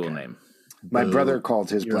a cool name. My brother called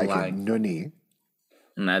his blanket lying. Nunny.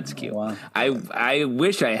 And that's cute. Wow. I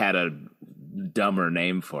wish I had a dumber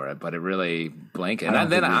name for it, but it really blanket.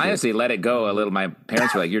 And then I honestly let it go a little. My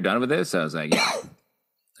parents were like, "You're done with this?" I was like, "Yeah,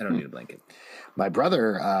 I don't need a blanket." My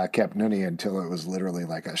brother kept Nunny until it was literally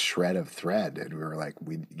like a shred of thread, and we were like,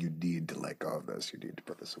 "You need to let go of this. You need to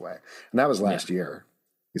put this away." And that was last year.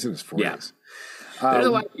 He's in his 40s. Yeah. There's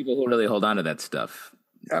a lot of people who really hold on to that stuff.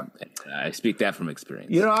 Yep. I speak that from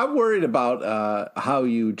experience. You know, I'm worried about how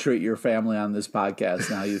you treat your family on this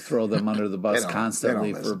podcast. Now you throw them under the bus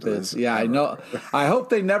constantly for bits. Yeah, I know. I hope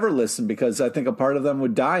they never listen because I think a part of them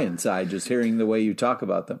would die inside just hearing the way you talk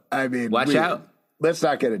about them. I mean, watch out. Let's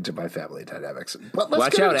not get into my family dynamics. But let's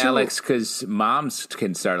watch out, Alex, because moms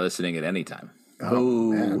can start listening at any time.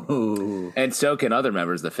 Oh, and so can other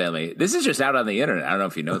members of the family. This is just out on the internet. I don't know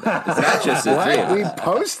if you know that. It's not just the three of us. We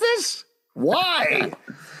post this? Why?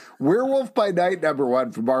 Werewolf by Night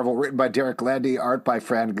 #1 from Marvel, written by Derek Landy, art by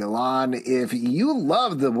Fran Galan. If you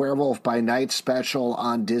love the Werewolf by Night special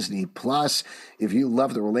on Disney Plus, if you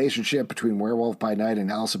love the relationship between Werewolf by Night and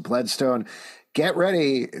Alison Bledstone, get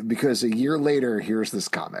ready because a year later, here's this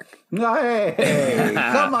comic. Hey,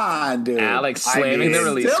 come on, dude. Alex slamming the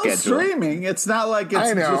release still schedule. Streaming. It's not like it's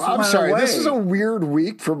I know. just I'm sorry. away. This is a weird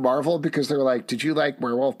week for Marvel because they're like, did you like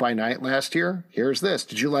Werewolf by Night last year? Here's this.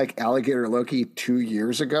 Did you like Alligator Loki 2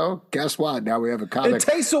 years ago? Guess what? Now we have a comic. It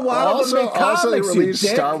takes a while to make comics, Also, they released you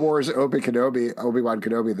dick. Star Wars Obi-Wan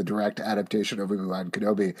Kenobi, the direct adaptation of Obi-Wan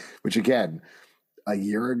Kenobi, which again, a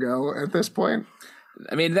year ago at this point.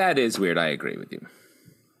 I mean, that is weird. I agree with you.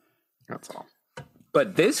 That's all.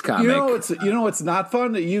 But this comic, it's not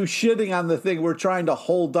fun. You shitting on the thing we're trying to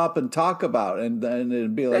hold up and talk about, and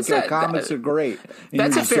it'd be like, comics are great. And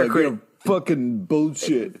that's a fair critique. Fucking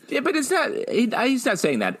bullshit. Yeah, but it's not. He's not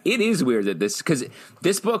saying that. It is weird that because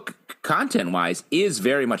this book, content wise, is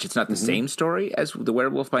very much. It's not the same story as the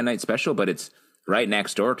Werewolf by Night special, but it's right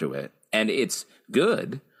next door to it, and it's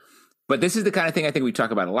good. But this is the kind of thing I think we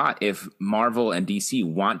talk about a lot. If Marvel and DC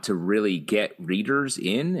want to really get readers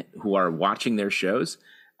in who are watching their shows,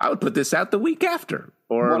 I would put this out the week after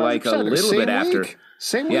or like a little bit after.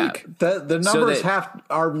 Same week. The numbers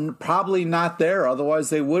are probably not there. Otherwise,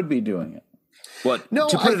 they would be doing it. Well,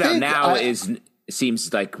 to put it out now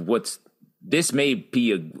seems like this may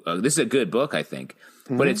be this is a good book, I think.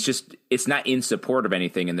 But it's not in support of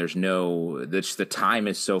anything, and the time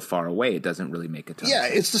is so far away, it doesn't really make a ton of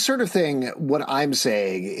sense. It's the sort of thing, what I'm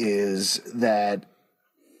saying is that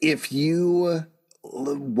if you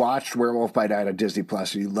watched Werewolf by Night on Disney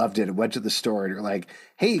Plus and you loved it and went to the store and you're like,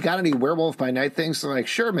 hey, you got any Werewolf by Night things? They're like,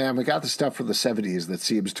 sure, man, we got the stuff from the 70s that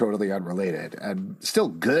seems totally unrelated and still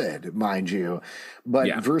good, mind you.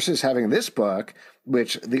 But versus having this book,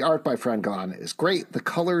 which the art by Fran Gon is great. The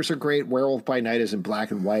colors are great. Werewolf by Night is in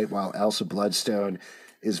black and white, while Elsa Bloodstone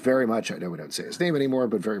is very much, I know we don't say his name anymore,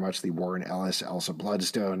 but very much the Warren Ellis, Elsa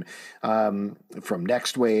Bloodstone from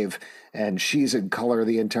Next Wave. And she's in color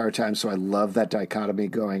the entire time, so I love that dichotomy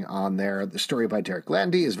going on there. The story by Derek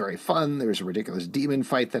Landy is very fun. There's a ridiculous demon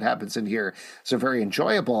fight that happens in here, so very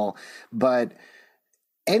enjoyable. But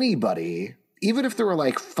anybody, even if there were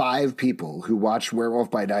like 5 people who watched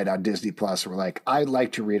Werewolf by Night on Disney Plus were like, I'd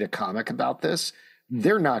like to read a comic about this,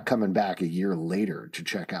 they're not coming back a year later to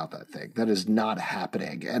check out that thing. That is not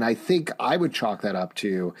happening. And I think I would chalk that up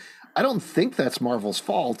to, I don't think that's Marvel's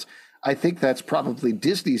fault. I think that's probably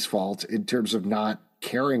Disney's fault in terms of not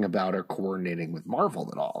caring about or coordinating with Marvel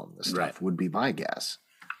at all. And this stuff would be my guess.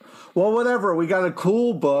 Well, whatever. We got a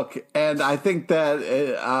cool book, and I think that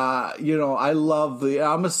I love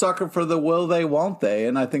I'm a sucker for the will they, won't they,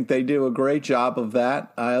 and I think they do a great job of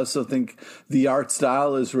that. I also think the art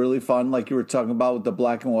style is really fun, like you were talking about with the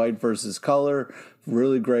black and white versus color.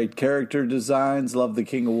 Really great character designs. Love the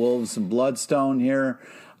King of Wolves and Bloodstone here.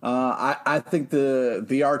 I think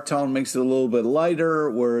the art tone makes it a little bit lighter,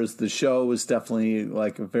 whereas the show is definitely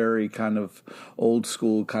like a very kind of old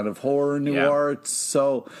school kind of horror noir.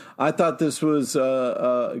 So I thought this was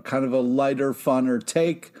kind of a lighter, funner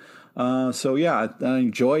take. I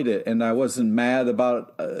enjoyed it, and I wasn't mad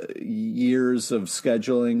about years of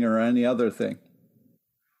scheduling or any other thing.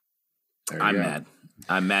 I'm mad.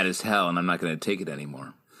 I'm mad as hell, and I'm not going to take it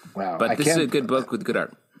anymore. Wow! But this is a good book with good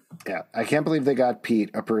art. Yeah, I can't believe they got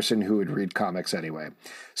Pete, a person who would read comics anyway.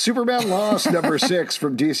 Superman Lost, number 6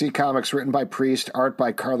 from DC Comics, written by Priest, art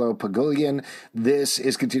by Carlo Pagulian. This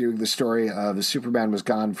is continuing the story of Superman was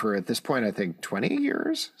gone for, at this point, I think 20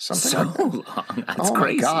 years? Something like that. Long. That's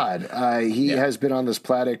crazy. Oh, my God. He has been on this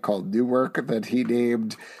planet called Newark that he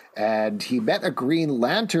named, and he met a Green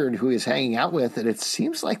Lantern who he's hanging out with, and it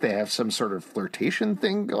seems like they have some sort of flirtation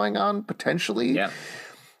thing going on, potentially. Yeah.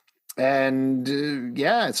 And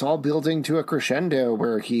it's all building to a crescendo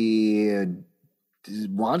where he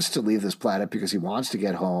wants to leave this planet because he wants to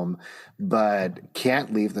get home, but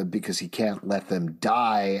can't leave them because he can't let them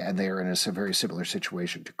die. And they are in a very similar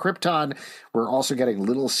situation to Krypton. We're also getting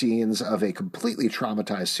little scenes of a completely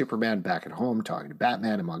traumatized Superman back at home talking to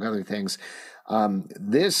Batman, among other things.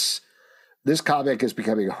 This comic is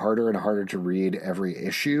becoming harder and harder to read every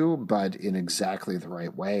issue, but in exactly the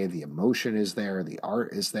right way. The emotion is there. The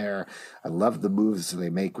art is there. I love the moves they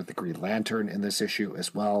make with the Green Lantern in this issue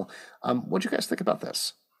as well. What do you guys think about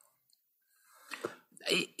this?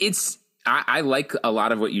 I like a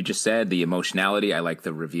lot of what you just said, the emotionality. I like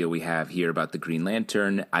the reveal we have here about the Green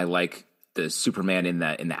Lantern. I like the Superman in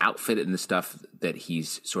the outfit and the stuff that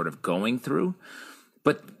he's sort of going through.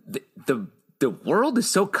 But the world is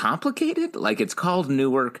so complicated. Like, it's called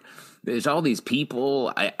Newark. There's all these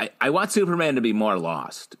people. I want Superman to be more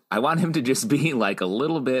lost. I want him to just be like a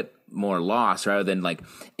little bit more lost rather than like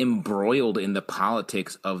embroiled in the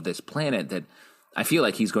politics of this planet that I feel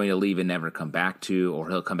like he's going to leave and never come back to, or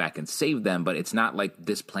he'll come back and save them. But it's not like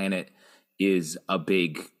this planet is a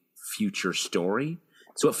big future story.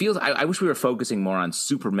 So it feels, I wish we were focusing more on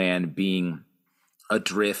Superman being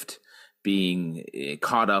adrift, being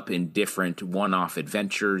caught up in different one-off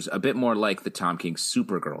adventures, a bit more like the Tom King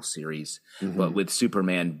Supergirl series, but with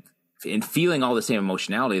Superman and feeling all the same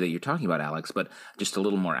emotionality that you're talking about, Alex, but just a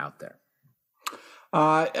little more out there.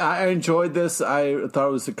 I enjoyed this. I thought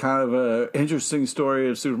it was a kind of an interesting story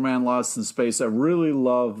of Superman lost in space. I really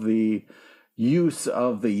love the use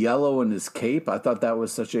of the yellow in his cape. I thought that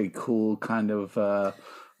was such a cool kind of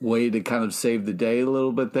way to kind of save the day a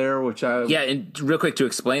little bit there, Yeah, and real quick to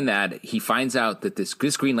explain that, he finds out that this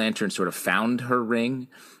Green Lantern sort of found her ring,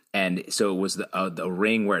 and so it was the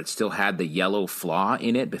ring where it still had the yellow flaw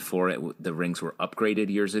in it before the rings were upgraded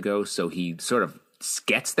years ago, so he sort of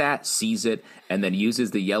gets that, sees it, and then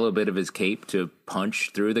uses the yellow bit of his cape to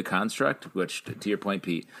punch through the construct, which, to your point,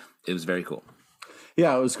 Pete, it was very cool.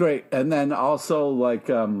 Yeah, it was great. And then also, like,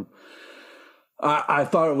 I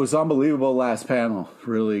thought it was unbelievable last panel.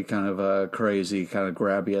 Really kind of crazy, kind of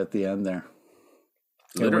grab you at the end there.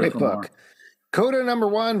 Great book. Coda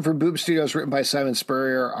 #1 from Boom Studios, written by Simon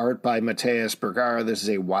Spurrier, art by Mateus Bergara. This is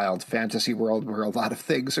a wild fantasy world where a lot of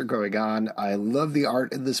things are going on. I love the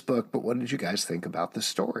art in this book, but what did you guys think about the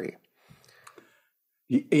story?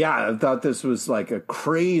 Yeah, I thought this was like a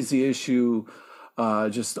crazy issue.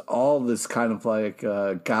 Just all this kind of like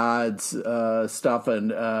God's stuff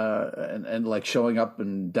and like showing up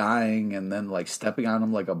and dying and then like stepping on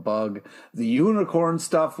him like a bug. The unicorn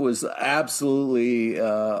stuff was absolutely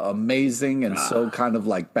amazing and so kind of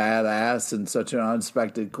like badass in such an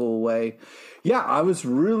unexpected, cool way. Yeah, I was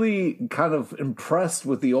really kind of impressed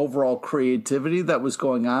with the overall creativity that was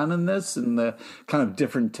going on in this and the kind of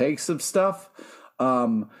different takes of stuff.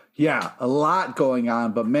 Yeah, a lot going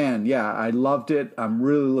on, but man, yeah, I loved it. I'm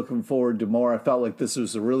really looking forward to more. I felt like this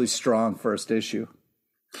was a really strong first issue.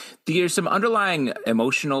 There's some underlying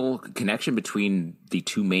emotional connection between the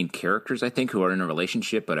two main characters, I think, who are in a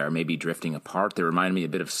relationship but are maybe drifting apart. They remind me a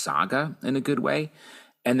bit of Saga in a good way.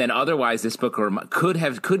 And then otherwise, this book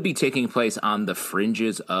could be taking place on the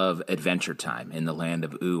fringes of Adventure Time in the land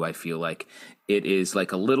of Ooh. I feel like it is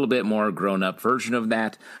like a little bit more grown-up version of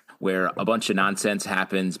that, where a bunch of nonsense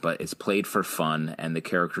happens, but it's played for fun, and the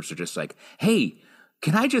characters are just like, hey,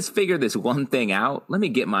 can I just figure this one thing out? Let me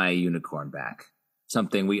get my unicorn back.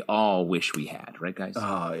 Something we all wish we had, right, guys?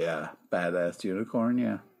 Oh, yeah. Badass unicorn,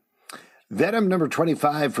 yeah. Venom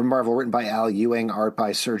 #25 from Marvel, written by Al Ewing, art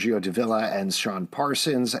by Sergio Davila and Sean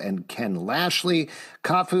Parsons and Ken Lashley,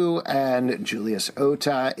 Kafu and Julius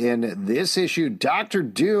Ota. In this issue, Dr.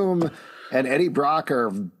 Doom and Eddie Brock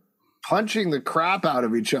are punching the crap out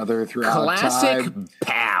of each other throughout Classic time.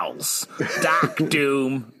 pals. Doc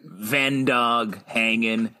Doom, Vendog,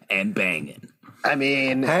 hanging and banging. I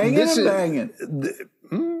mean, hanging and banging.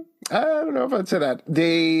 I don't know if I'd say that.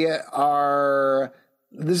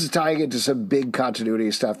 This is tying into some big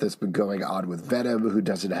continuity stuff that's been going on with Venom, who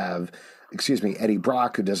doesn't have, Eddie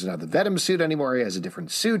Brock, who doesn't have the Venom suit anymore. He has a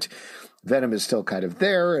different suit. Venom is still kind of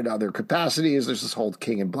there in other capacities. There's this whole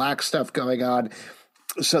King in Black stuff going on.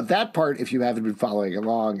 So that part, if you haven't been following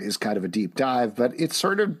along, is kind of a deep dive, but it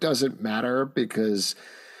sort of doesn't matter because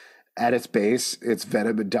at its base, it's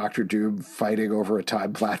Venom and Dr. Doom fighting over a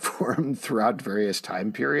time platform throughout various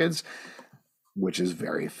time periods, which is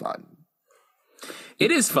very fun. It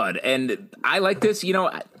is fun, and I like this. You know,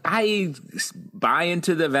 I buy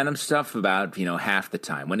into the Venom stuff about, half the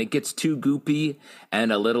time. When it gets too goopy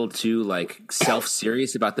and a little too,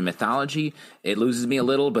 self-serious about the mythology, it loses me a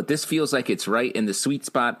little, but this feels like it's right in the sweet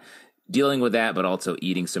spot, dealing with that, but also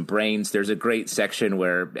eating some brains. There's a great section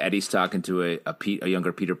where Eddie's talking to a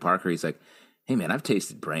younger Peter Parker. He's like, hey, man, I've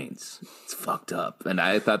tasted brains. It's fucked up, and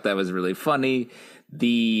I thought that was really funny.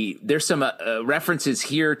 There's some references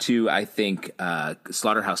here to, I think,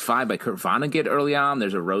 Slaughterhouse-5 by Kurt Vonnegut early on.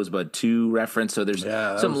 There's a Rosebud 2 reference. So there's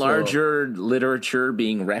some larger literature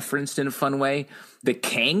being referenced in a fun way. The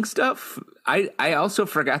Kang stuff, I also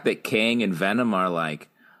forgot that Kang and Venom are like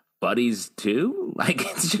buddies too. Like,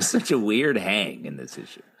 it's just such a weird hang in this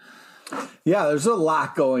issue. Yeah, there's a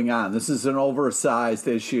lot going on. This is an oversized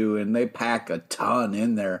issue, and they pack a ton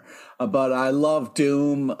in there. But I love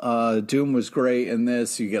Doom. Doom was great in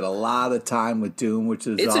this. You get a lot of time with Doom, which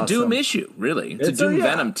is awesome. A Doom issue, really. It's a Doom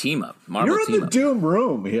Venom team up. Marvel You're in the Doom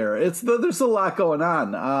room here. There's a lot going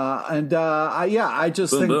on, I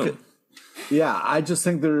just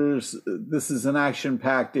think this is an action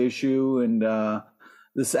packed issue, and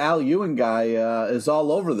this Al Ewing guy is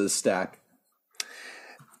all over this stack.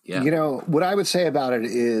 Yeah. You know, what I would say about it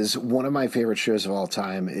is one of my favorite shows of all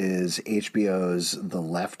time is HBO's The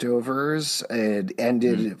Leftovers. It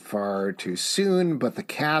ended far too soon, but the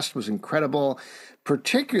cast was incredible,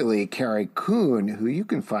 particularly Carrie Coon, who you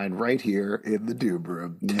can find right here in the Doom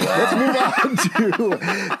Room. Let's move on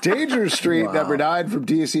to Danger Street, number 9 from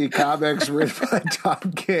DC Comics, written by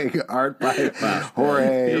Tom King, art by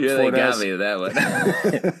Jorge You really got Fornes. me with that one.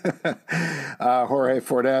 Jorge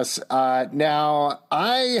Fornes. Now,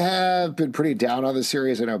 I have been pretty down on the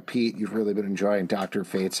series. I know, Pete, you've really been enjoying Dr.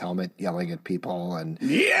 Fate's helmet yelling at people, and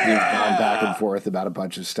you've gone back and forth about a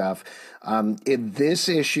bunch of stuff. In this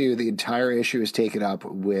issue, the entire issue is taken up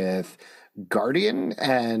with Guardian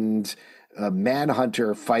and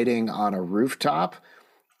Manhunter fighting on a rooftop.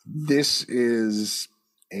 This is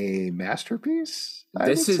a masterpiece.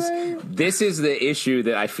 This is the issue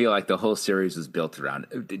that I feel like the whole series is built around.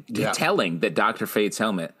 Telling that Dr. Fate's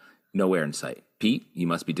helmet, nowhere in sight. Pete, you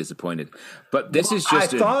must be disappointed. But this is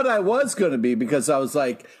just... I thought I was going to be, because I was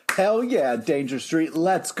like, hell yeah, Danger Street,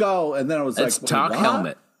 let's go. And then I was let's talk what?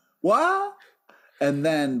 helmet. What?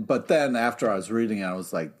 But then after I was reading it, I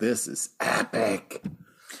was like, this is epic.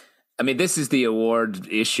 I mean, this is the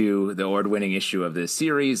award-winning issue of this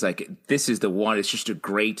series. Like, this is the one. It's just a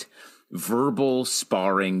great verbal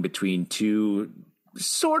sparring between two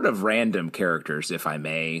sort of random characters, if I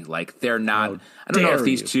may. Like, they're not. I don't know if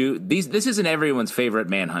this isn't everyone's favorite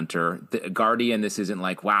Manhunter. The Guardian, this isn't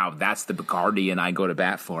like, wow, that's the Guardian I go to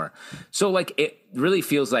bat for. So, like, it really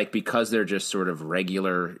feels like, because they're just sort of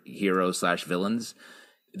regular heroes / villains,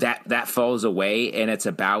 that falls away, and it's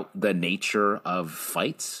about the nature of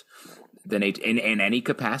fights. In any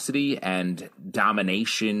capacity, and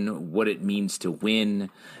domination, what it means to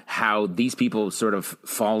win, how these people sort of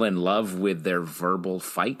fall in love with their verbal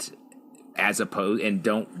fight and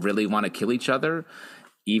don't really want to kill each other,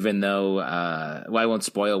 even though, I won't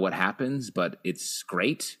spoil what happens, but it's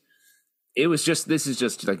great. This is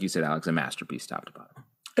just, like you said, Alex, a masterpiece top to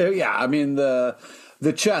bottom. Yeah, I mean, the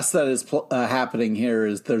chess that is happening here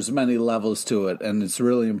is, there's many levels to it, and it's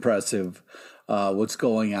really impressive. What's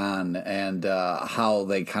going on, and how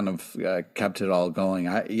they kind of kept it all going.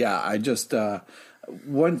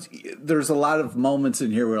 There's a lot of moments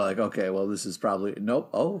in here where, like, okay, well, this is probably nope.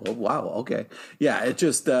 Oh wow, okay, yeah. It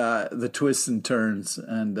just the twists and turns,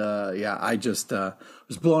 and I just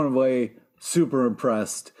was blown away, super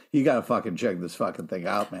impressed. You got to fucking check this fucking thing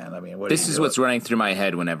out, man. I mean, this is what's running through my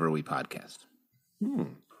head whenever we podcast.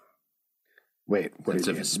 Wait, what it's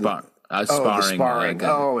is a it? sparring. Sparring.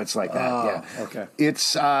 It's like that. Yeah. Okay.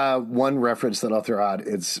 It's one reference that I'll throw out.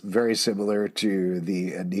 It's very similar to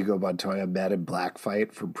the Inigo Montoya Man in Black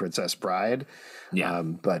fight from Princess Bride. Yeah.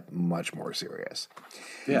 But much more serious.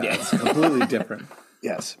 Yeah. It's completely different.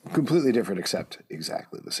 Yes, completely different, except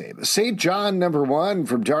exactly the same. St. John #1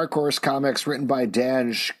 from Dark Horse Comics, written by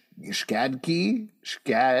Dan Skadke.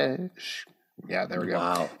 Yeah, there we go.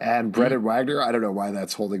 Wow. And Brendan Wagner. I don't know why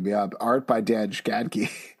that's holding me up. Art by Dan Skadke.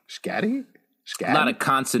 Skaddy? A lot of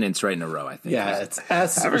consonants right in a row, I think. Yeah, it's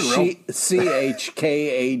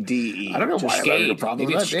SCHKADE. I don't know why I'm having a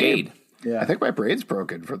problem with that name. Yeah. I think my brain's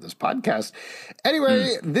broken from this podcast.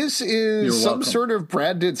 Anyway, this is some sort of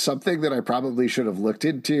branded something that I probably should have looked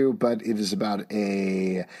into, but it is about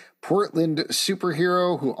a Portland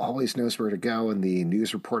superhero who always knows where to go, and the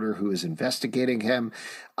news reporter who is investigating him.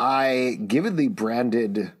 Given the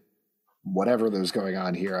branded whatever that was going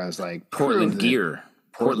on here, I was like, Portland Gear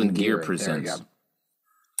presents. There we go.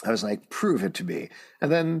 I was like, prove it to me.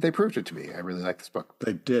 And then they proved it to me. I really like this book.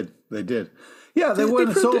 They did. Yeah, they won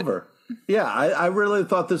us over. Yeah, I really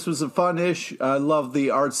thought this was a fun ish. I love the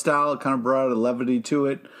art style. It kind of brought a levity to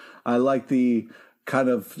it. I like the kind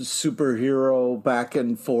of superhero back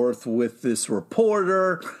and forth with this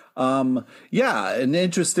reporter. An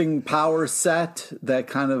interesting power set that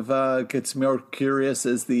kind of gets more curious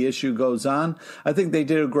as the issue goes on. I think they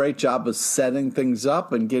did a great job of setting things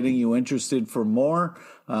up and getting you interested for more.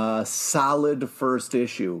 Solid first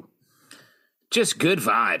issue. Just good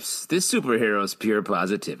vibes. This superhero is pure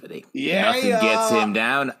positivity. Yeah, Nothing gets him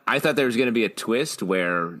down. I thought there was going to be a twist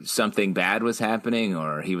where something bad was happening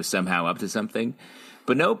or he was somehow up to something.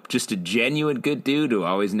 But nope, just a genuine good dude who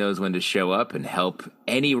always knows when to show up and help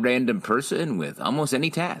any random person with almost any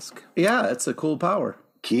task. Yeah, it's a cool power.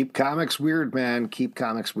 Keep comics weird, man. Keep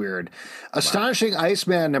comics weird. Astonishing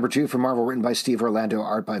Iceman #2 from Marvel, written by Steve Orlando,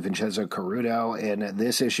 art by Vincenzo Caruto. In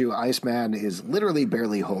this issue, Iceman is literally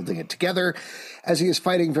barely holding it together as he is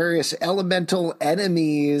fighting various elemental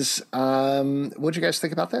enemies. What'd you guys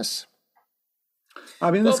think about this?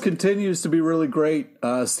 I mean, this continues to be really great.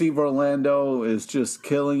 Steve Orlando is just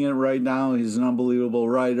killing it right now. He's an unbelievable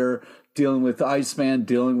writer. dealing with Iceman,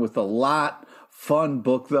 dealing with a lot. Fun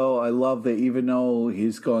book, though. I love that even though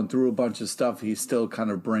he's going through a bunch of stuff, he still kind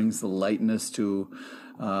of brings the lightness to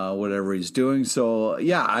whatever he's doing. So,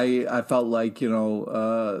 yeah, I felt like,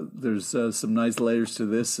 there's some nice layers to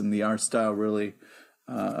this, and the art style really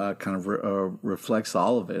kind of reflects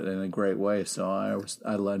all of it in a great way. So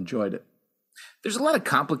I enjoyed it. There's a lot of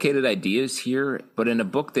complicated ideas here, but in a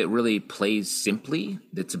book that really plays simply,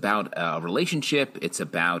 it's about a relationship, it's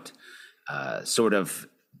about sort of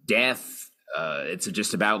death, it's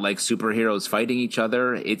just about like superheroes fighting each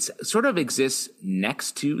other. It sort of exists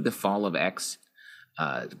next to the Fall of X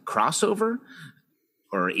crossover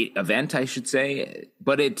or event, I should say,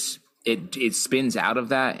 but it spins out of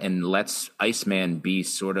that and lets Iceman be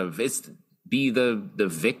be the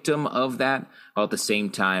victim of that, while at the same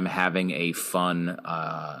time having a fun.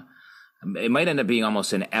 It might end up being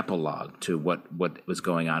almost an epilogue to what was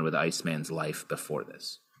going on with Iceman's life before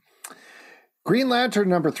this. Green Lantern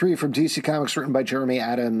 #3 from DC Comics, written by Jeremy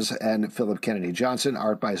Adams and Philip Kennedy Johnson,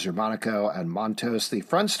 art by Zermanico and Montos. The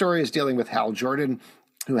front story is dealing with Hal Jordan,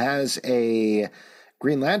 who has a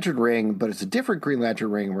Green Lantern ring, but it's a different Green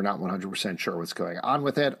Lantern ring. We're not 100% sure what's going on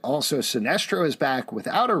with it. Also, Sinestro is back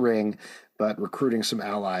without a ring, but recruiting some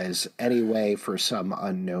allies anyway for some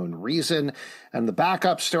unknown reason. And the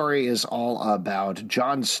backup story is all about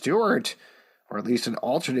John Stewart, or at least an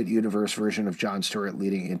alternate universe version of John Stewart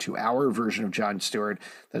leading into our version of John Stewart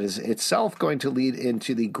that is itself going to lead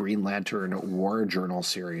into the Green Lantern War Journal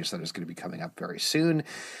series that is going to be coming up very soon.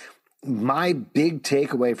 My big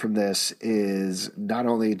takeaway from this is not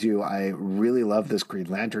only do I really love this Green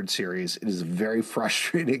Lantern series, it is very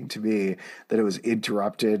frustrating to me that it was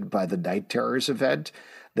interrupted by the Night Terrors event,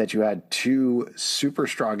 that you had 2 super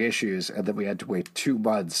strong issues and then we had to wait 2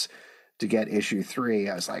 months to get issue 3.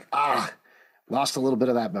 I was like, lost a little bit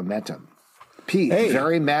of that momentum. Pete,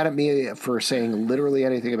 very mad at me for saying literally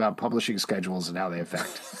anything about publishing schedules and how they affect.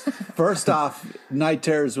 First off, Night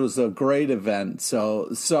Terrors was a great event, so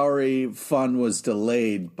sorry fun was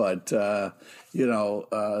delayed, but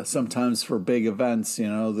sometimes for big events,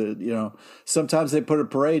 sometimes they put a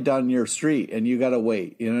parade down your street and you got to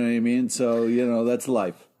wait, you know what I mean? So, that's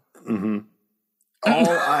life. Mm-hmm.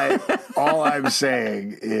 All I'm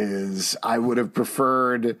saying is I would have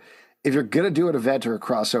preferred, if you're going to do an event or a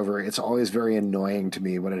crossover, it's always very annoying to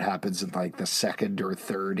me when it happens in like the 2nd or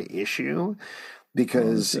 3rd issue,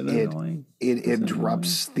 because it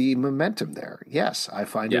interrupts the momentum there. Yes, I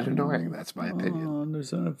find it annoying. That's my opinion.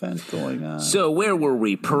 There's an event going on. So where were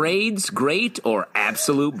we? Parades, great, or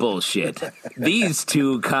absolute bullshit? These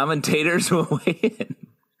 2 commentators will weigh in.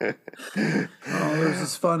 There's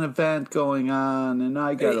this fun event going on, and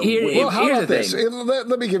I got to wait. Well, how about this?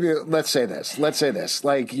 Let's say this.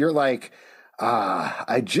 Like, you're like,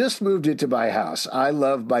 I just moved into my house. I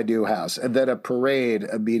love my new house. And then a parade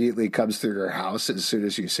immediately comes through your house as soon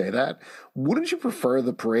as you say that. Wouldn't you prefer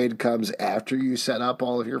the parade comes after you set up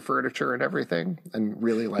all of your furniture and everything and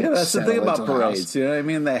really that's the thing about parades. You know what I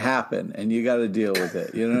mean? They happen and you got to deal with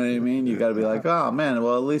it. You know what I mean? You got to be like, oh man,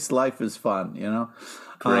 well, at least life is fun,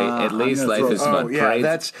 Great. At least life is fun. Yeah,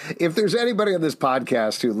 that's, if there's anybody on this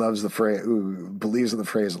podcast who loves the phrase, who believes in the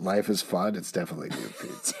phrase "life is fun," it's definitely you,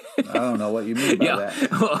 Pete. I don't know what you mean by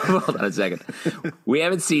that. Well, hold on a second. We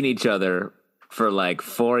haven't seen each other for like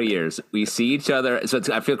 4 years. We see each other, so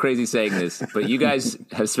I feel crazy saying this, but you guys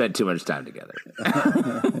have spent too much time together.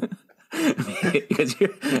 Because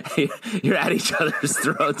you're at each other's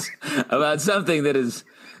throats about something that is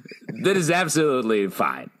absolutely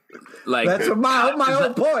fine. Like, that's my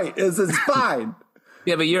whole point. Is it's fine.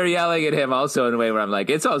 Yeah, but you're yelling at him also in a way where I'm like,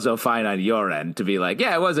 it's also fine on your end to be like,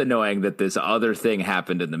 yeah, it was annoying that this other thing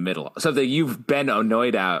happened in the middle. Something you've been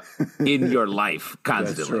annoyed at in your life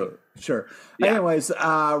constantly. That's true. Sure. Yeah. Anyways,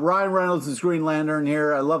 Ryan Reynolds is Green Lantern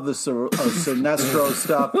here. I love the Sinestro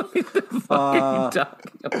stuff. What the fuck are you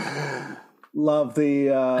talking about?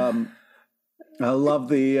 Love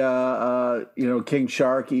the King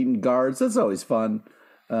Shark eating guards. That's always fun.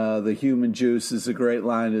 The human juice is a great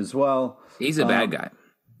line as well. He's a bad guy.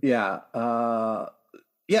 Yeah. I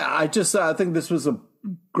think this was a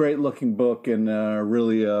great looking book and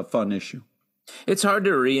really a fun issue. It's hard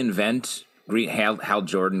to reinvent Hal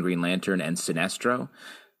Jordan, Green Lantern, and Sinestro.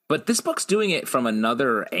 But this book's doing it from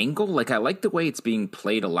another angle. Like, I like the way it's being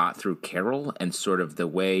played a lot through Carol and sort of the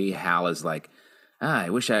way Hal is like,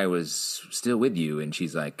 I wish I was still with you. And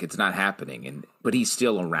she's like, it's not happening. But he's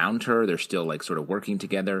still around her. They're still like sort of working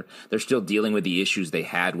together. They're still dealing with the issues they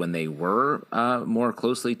had when they were more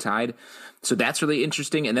closely tied. So that's really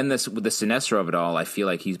interesting. And then with the Sinestro of it all, I feel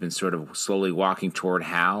like he's been sort of slowly walking toward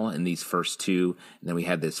Hal in these first two. And then we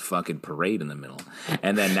had this fucking parade in the middle.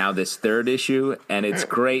 And then now this third issue. And it's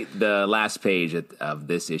great. The last page of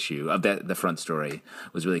this issue, of the front story,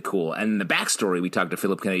 was really cool. And the backstory, we talked to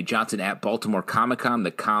Philip Kennedy Johnson at Baltimore Comic-Con, the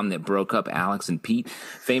con that broke up Alex and Pete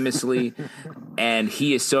famously. And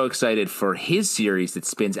he is so excited for his series that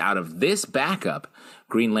spins out of this backup,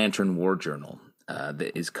 Green Lantern War Journal,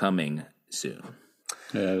 that is coming soon.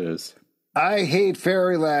 Yeah, it is. I Hate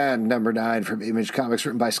Fairyland, number 9 from Image Comics,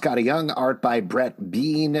 written by Scotty Young, art by Brett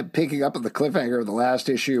Bean, picking up at the cliffhanger of the last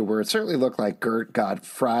issue, where it certainly looked like Gert got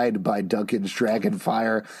fried by Duncan's dragon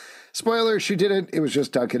fire. Spoiler, she didn't. It was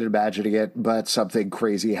just Duncan imagining it, but something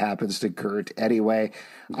crazy happens to Gert anyway.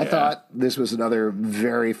 Yeah. I thought this was another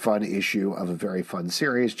very fun issue of a very fun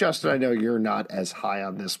series. Justin, I know you're not as high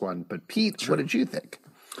on this one, but Pete, what did you think?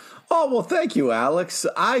 Oh, well, thank you, Alex.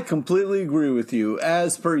 I completely agree with you,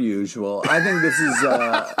 as per usual. I think this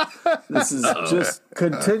is just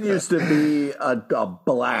continues to be a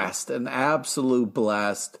blast, an absolute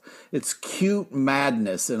blast. It's cute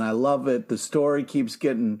madness, and I love it. The story keeps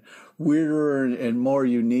getting weirder and more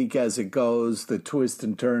unique as it goes. The twists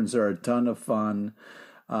and turns are a ton of fun.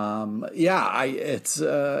 It's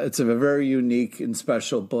a very unique and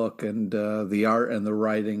special book, and the art and the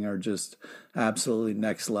writing are just absolutely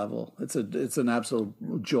next level. It's an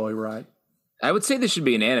absolute joyride. I would say this should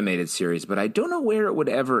be an animated series, but I don't know where it would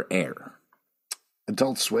ever air.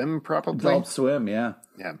 Adult Swim, probably. Adult Swim, yeah.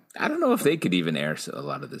 I don't know if they could even air a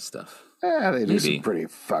lot of this stuff. They do some pretty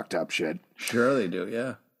fucked up shit. Sure they do,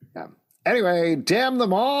 yeah. Anyway, Damn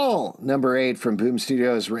Them All, number 8 from Boom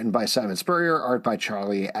Studios, written by Simon Spurrier, art by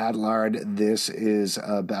Charlie Adlard. This is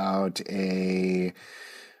about a...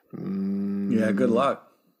 good luck.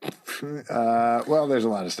 Well, there's a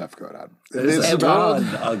lot of stuff going on.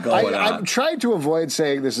 I'm trying to avoid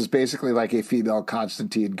saying this is basically like a female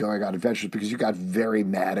Constantine going on adventures, because you got very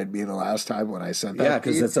mad at me the last time when I said that. Yeah,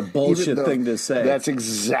 because it's a bullshit thing to say. That's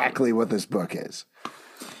exactly what this book is.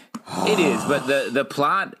 It is, but the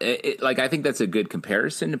plot, I think that's a good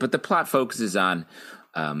comparison, but the plot focuses on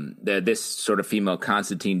this sort of female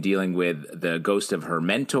Constantine dealing with the ghost of her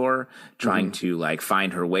mentor, trying to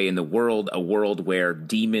find her way in the world, a world where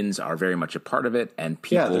demons are very much a part of it, and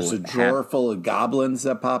people. Yeah, there's a drawer full of goblins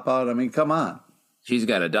that pop out. I mean, come on. She's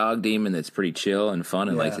got a dog demon that's pretty chill and fun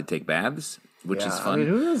and likes to take baths, which is fun. I mean,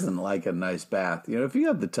 who doesn't like a nice bath? If you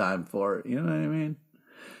have the time for it, you know what I mean?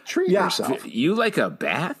 Treat yourself. You like a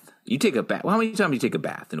bath? You take a bath. Well, how many times do you take a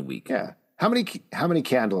bath in a week? Yeah. How many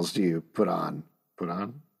candles do you put on?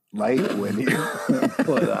 Light when you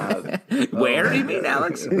put on. Where do you mean,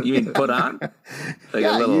 Alex? You mean put on?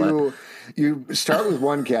 You start with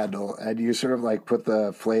one candle and you sort of put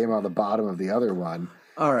the flame on the bottom of the other one.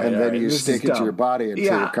 All right. And then you stick it to your body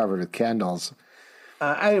until you're covered with candles.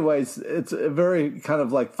 Anyways, it's a very kind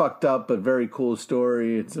of fucked up but very cool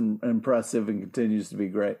story. It's impressive and continues to be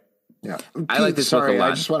great. Yeah, I like this book a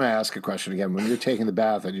lot. I just want to ask a question again. When you're taking the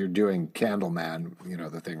bath and you're doing Candleman,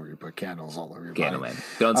 the thing where you put candles all over your body.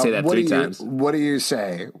 Candleman. Don't say that 3 times. What do you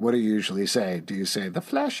say? What do you usually say? Do you say the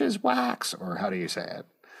flesh is wax, or how do you say it?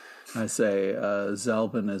 I say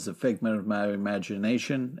Zelbin is a figment of my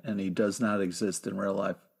imagination, and he does not exist in real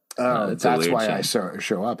life. That's why I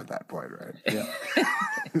show up at that point, right? Yeah.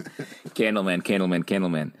 Candleman.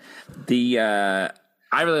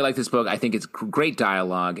 I really like this book. I think it's great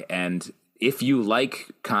dialogue, and if you like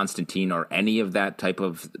Constantine or any of that type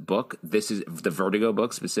of book, this is the Vertigo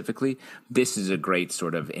book specifically. This is a great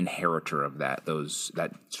sort of inheritor of that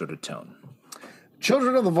sort of tone.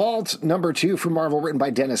 Children of the Vault, number 2 from Marvel, written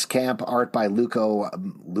by Dennis Camp, art by Luca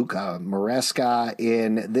Maresca.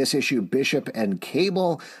 In this issue, Bishop and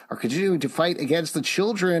Cable are continuing to fight against the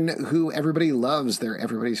children who everybody loves. They're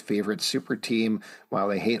everybody's favorite super team, while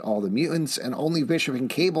they hate all the mutants. And only Bishop and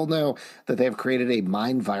Cable know that they have created a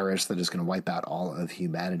mind virus that is going to wipe out all of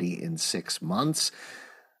humanity in 6 months.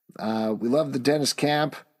 We love the Dennis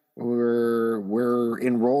Camp. We're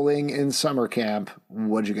enrolling in summer camp.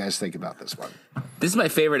 What did you guys think about this one? This is my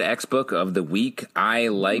favorite X book of the week. I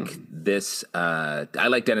like this. I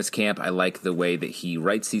like Dennis Camp. I like the way that he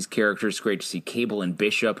writes these characters. Great to see Cable and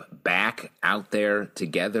Bishop back out there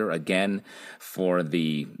together again for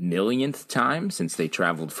the millionth time since they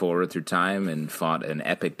traveled forward through time and fought an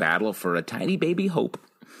epic battle for a tiny baby Hope.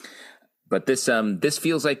 But this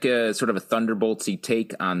feels like a sort of a Thunderboltsy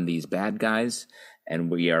take on these bad guys.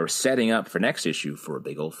 And we are setting up for next issue for a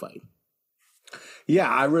big old fight. Yeah,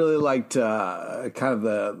 I really liked kind of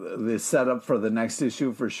the setup for the next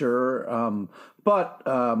issue for sure.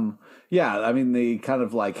 Yeah, I mean, the kind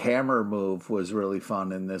of like hammer move was really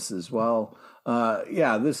fun in this as well.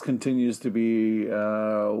 Yeah, this continues to be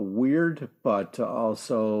weird, but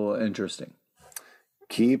also interesting.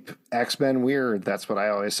 Keep X-Men weird. That's what I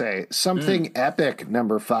always say. Something Epic,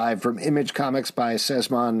 number 5 from Image Comics by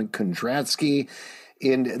Sesmon Kondratsky.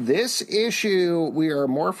 In this issue, we are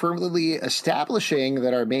more firmly establishing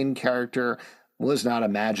that our main character was not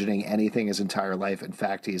imagining anything his entire life. In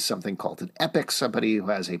fact, he's something called an epic, somebody who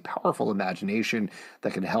has a powerful imagination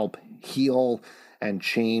that can help heal and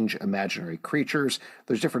change imaginary creatures.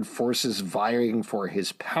 There's different forces vying for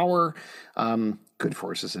his power, good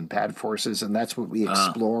forces and bad forces, and that's what we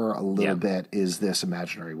explore a little bit, is this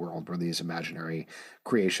imaginary world where these imaginary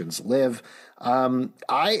creations live.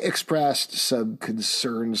 I expressed some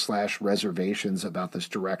concerns / reservations about this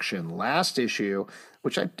direction last issue,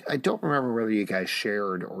 which I don't remember whether you guys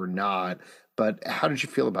shared or not, but how did you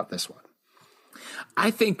feel about this one?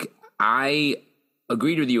 I think I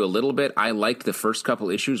agreed with you a little bit. I liked the first couple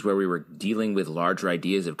issues where we were dealing with larger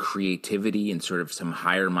ideas of creativity and sort of some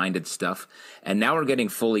higher-minded stuff. And now we're getting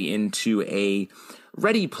fully into a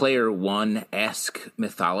Ready Player One-esque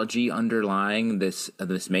mythology underlying this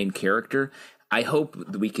main character. I hope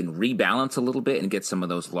that we can rebalance a little bit and get some of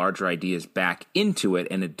those larger ideas back into it,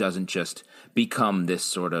 and it doesn't just become this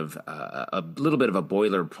sort of a little bit of a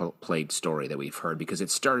boilerplate story that we've heard, because it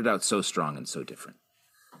started out so strong and so different.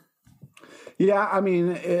 Yeah, I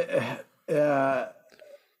mean, I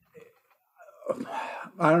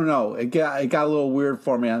don't know. It got a little weird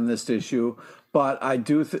for me on this issue, but I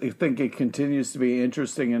do think it continues to be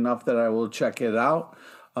interesting enough that I will check it out.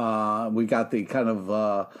 We got the kind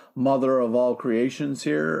of mother of all creations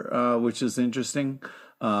here, which is interesting.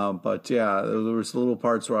 But yeah, there was little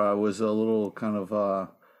parts where I was a little kind of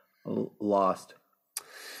lost.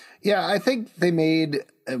 Yeah, I think he made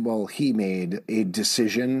a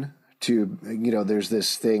decision to, there's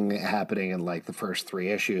this thing happening in like the first 3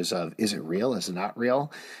 issues of, is it real? Is it not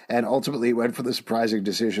real? And ultimately went for the surprising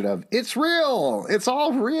decision of, it's real. It's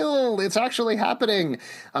all real. It's actually happening.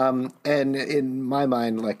 And in my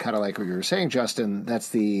mind, like kind of like what you were saying, Justin, that's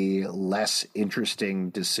the less interesting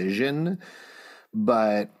decision.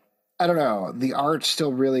 But I don't know. The art's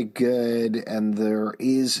still really good, and there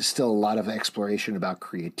is still a lot of exploration about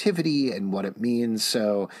creativity and what it means.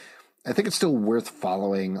 So I think it's still worth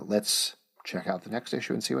following. Let's check out the next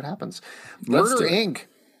issue and see what happens. Murder Inc.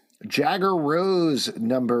 Jagger Rose,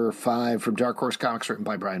 number 5 from Dark Horse Comics, written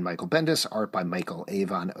by Brian Michael Bendis, art by Michael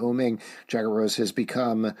Avon Oeming. Jagger Rose has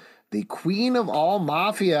become the queen of all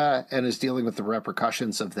mafia and is dealing with the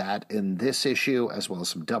repercussions of that in this issue, as well as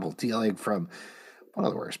some double dealing from one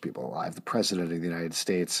of the worst people alive, the President of the United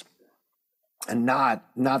States. And not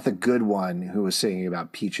the good one who was singing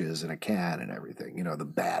about peaches in a can and everything, the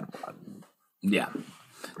bad one. Yeah.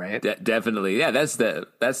 Right? Definitely. Yeah, that's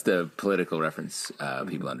the political reference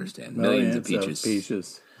people understand. Millions of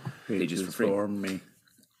peaches. Peaches for free. For me.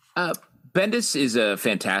 Bendis is a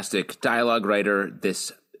fantastic dialogue writer.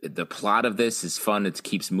 The plot of this is fun. It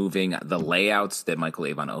keeps moving. The layouts that Michael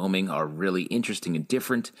Avon Oeming are really interesting and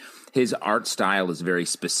different. His art style is very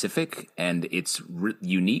specific, and it's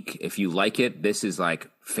unique. If you like it, this is like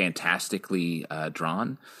fantastically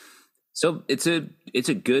drawn. So it's a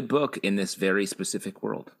good book in this very specific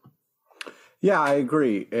world. Yeah, I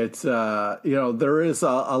agree. It's there is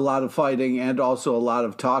a lot of fighting and also a lot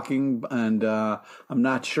of talking, and I'm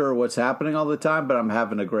not sure what's happening all the time, but I'm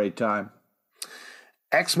having a great time.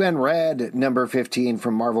 X-Men Red, number 15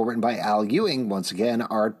 from Marvel, written by Al Ewing. Once again,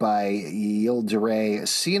 art by Yildiray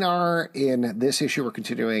Cinar. In this issue, we're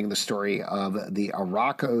continuing the story of the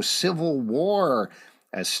Araco Civil War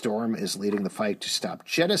as Storm is leading the fight to stop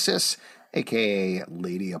Genesis, a.k.a.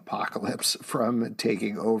 Lady Apocalypse, from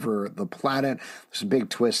taking over the planet. There's a big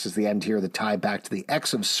twist as the end here, the tie back to the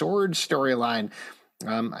X of Swords storyline.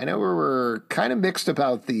 I know we were kind of mixed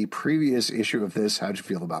about the previous issue of this. How'd you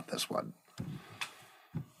feel about this one?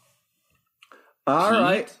 All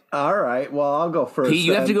right. Well, I'll go first. Pete,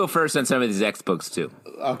 you have to go first on some of these X books, too.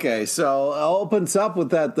 Okay, so it opens up with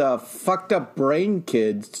that fucked up brain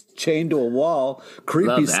kid chained to a wall.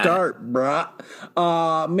 Creepy start, bruh.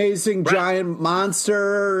 Amazing giant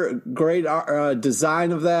monster. Great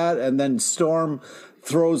design of that. And then Storm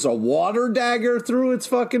throws a water dagger through its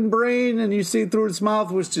fucking brain, and you see through its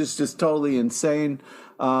mouth, which is just totally insane.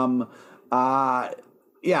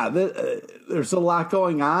 There's a lot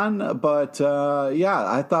going on, but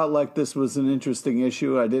I thought like this was an interesting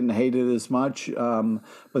issue. I didn't hate it as much,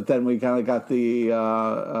 but then we kind of got the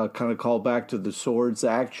kind of call back to the swords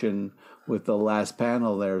action, with the last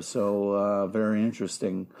panel there. So very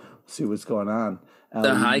interesting. See what's going on.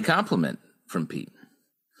 The high compliment from Pete.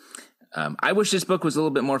 I wish this book was a little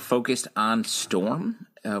bit more focused on Storm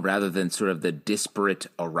rather than sort of the disparate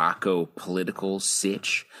Arakko political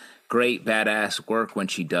sitch. Great badass work when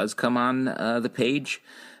she does come on the page,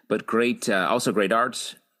 but also great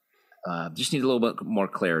art. Just need a little bit more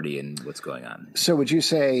clarity in what's going on. So would you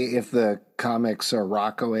say if the comics are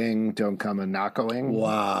rockoing, don't come a knockoing?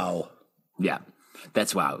 Wow. Yeah,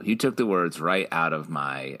 that's wow. You took the words right out of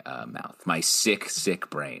my mouth. My sick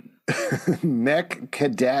brain. Mech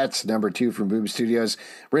Cadets, #2 from Boom Studios,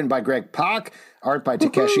 written by Greg Pak, art by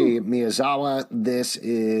Takeshi Miyazawa. This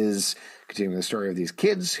is continuing the story of these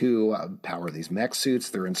kids who power these mech suits.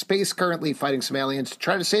 They're in space currently fighting some aliens to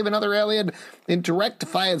try to save another alien in direct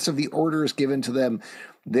defiance of the orders given to them.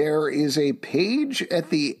 There is a page at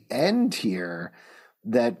the end here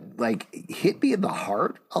that hit me in the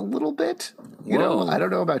heart a little bit. You know, I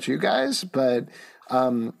don't know about you guys, but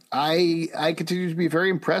I continue to be very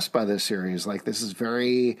impressed by this series. This is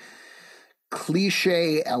very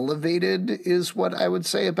cliche elevated is what I would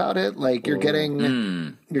say about it. You're getting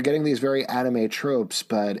these very anime tropes,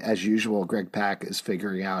 but as usual, Greg Pak is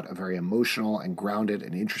figuring out a very emotional and grounded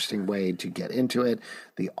and interesting way to get into it.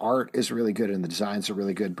 The art is really good and the designs are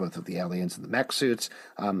really good, both of the aliens and the mech suits.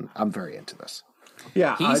 I'm very into this.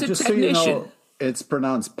 Yeah, he's a just technician. So you know, it's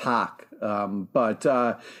pronounced Pak. I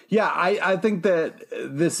think that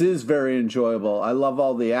this is very enjoyable. I love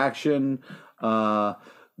all the action.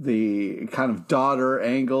 The kind of daughter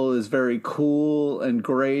angle is very cool and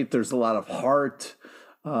great. There's a lot of heart.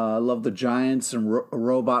 I love the giants and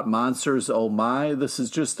robot monsters. Oh my! This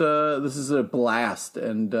is a blast,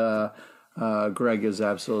 and Greg is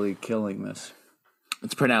absolutely killing this.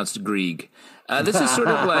 It's pronounced Grieg. This is sort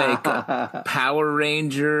of like Power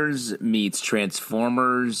Rangers meets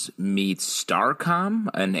Transformers meets Starcom,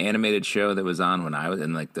 an animated show that was on when I was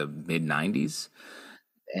in the mid '90s,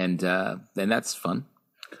 and that's fun.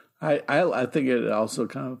 I think it also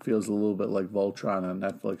kind of feels a little bit like Voltron on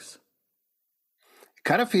Netflix. It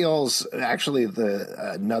kind of feels, actually,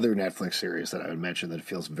 another Netflix series that I would mention that it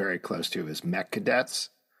feels very close to is Mech Cadets.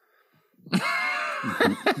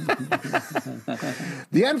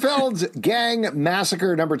 The Enfeld Gang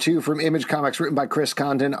Massacre #2 from Image Comics, written by Chris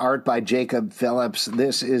Condon, art by Jacob Phillips.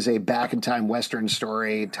 This is a back-in-time Western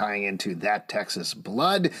story tying into That Texas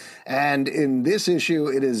Blood. And in this issue,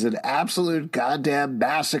 it is an absolute goddamn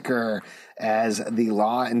massacre as the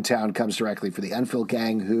law in town comes directly for the Enfeld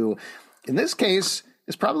Gang, who, in this case,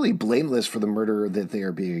 is probably blameless for the murder that they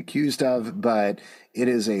are being accused of, but it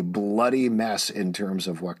is a bloody mess in terms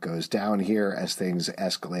of what goes down here as things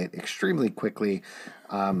escalate extremely quickly.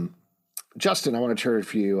 Justin, I want to turn it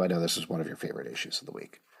for you. I know this is one of your favorite issues of the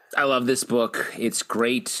week. I love this book. It's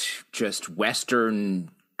great. Just Western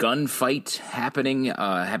gunfight happening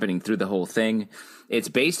through the whole thing. It's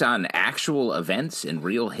based on actual events in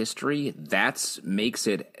real history. That makes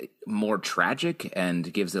it more tragic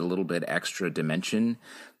and gives it a little bit extra dimension.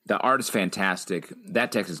 The art is fantastic.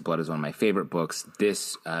 That Texas Blood is one of my favorite books.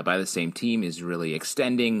 This, by the same team, is really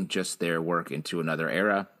extending just their work into another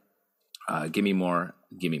era. Give me more.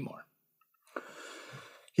 Give me more.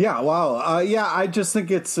 Yeah, wow. I just think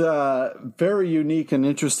it's very unique and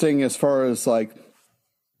interesting as far as a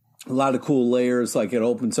lot of cool layers. It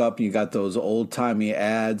opens up, you got those old timey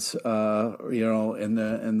ads, in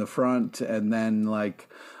the front, and then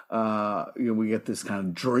we get this kind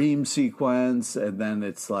of dream sequence, and then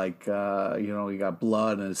it's you got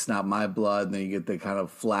blood, and it's not my blood, and then you get the kind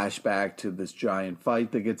of flashback to this giant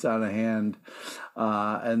fight that gets out of hand,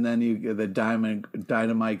 and then you get the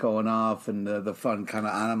dynamite going off, and the fun kind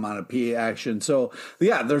of onomatopoeia action. So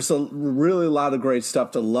yeah, there's a really lot of great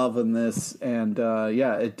stuff to love in this, and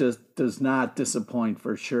it does not disappoint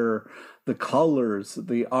for sure. The colors,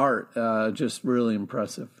 the art, just really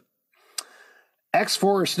impressive.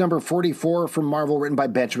 X-Force #44 from Marvel, written by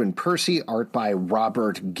Benjamin Percy, art by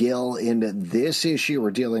Robert Gill. In this issue,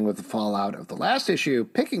 we're dealing with the fallout of the last issue,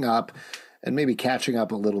 picking up and maybe catching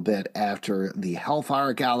up a little bit after the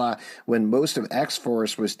Hellfire Gala, when most of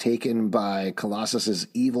X-Force was taken by Colossus's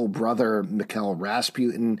evil brother, Mikhail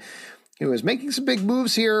Rasputin, who is making some big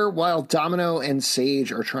moves here, while Domino and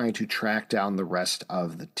Sage are trying to track down the rest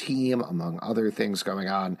of the team, among other things going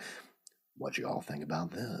on. What'd you all think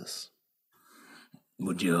about this?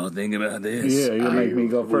 What do you all think about this? Yeah, you make me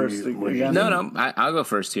go first. No, I'll go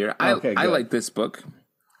first here. I like this book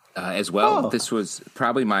as well. This was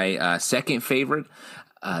probably my second favorite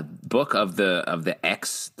book of the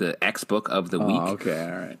X book of the week.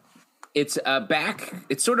 Okay, all right. It's back.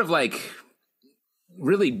 It's sort of like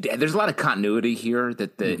really, there's a lot of continuity here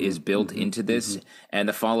that is built into this, and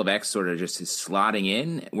the Fall of X sort of just is slotting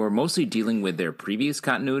in. We're mostly dealing with their previous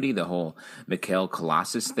continuity, the whole Mikhail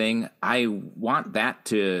Colossus thing. I want that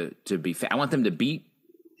to be. I want them to beat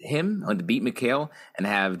him, to beat Mikhail, and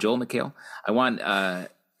have Joel McHale. I want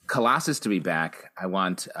Colossus to be back. I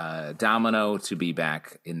want Domino to be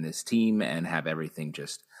back in this team and have everything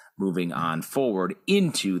just moving on forward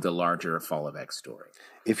into the larger Fall of X story.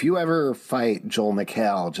 If you ever fight Joel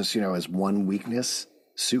McHale, just, as one weakness,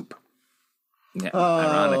 soup. Yeah,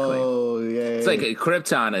 ironically. Yeah. It's like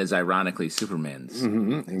Krypton is ironically Superman's.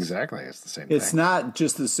 Exactly. It's the same thing. It's not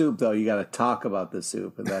just the soup, though. You got to talk about the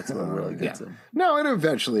soup, and that's what really gets him. No, it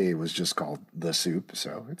eventually was just called the soup,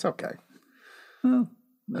 so it's okay.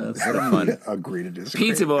 That's fun. Agree to disagree.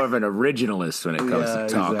 Pete's more of an originalist when it comes to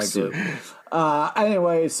talk soup.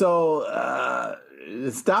 Anyway, so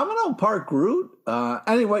it's Domino Park Groot.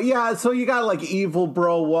 Anyway, so you got like Evil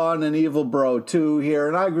Bro 1 and Evil Bro 2 here,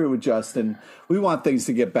 and I agree with Justin. We want things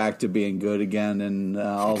to get back to being good again and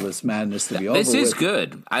all this madness to be over with. This is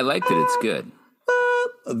good. I like that it's good.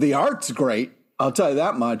 The art's great. I'll tell you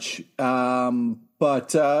that much.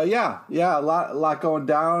 But a lot going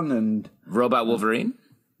down. And Robot Wolverine?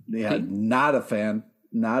 Yeah, not a fan.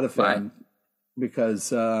 Not a fan. Why?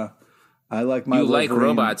 Because I like my Wolverine. You like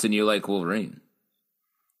robots and you like Wolverine.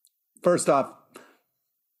 First off,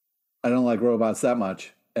 I don't like robots that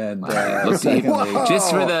much. And secondly, just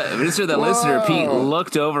for the listener, Pete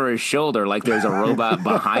looked over his shoulder like there's a robot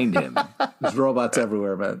behind him. There's robots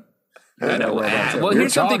everywhere, man. I know. Well,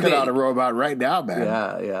 here's something about a robot right now, man.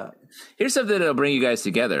 Yeah. Here's something that'll bring you guys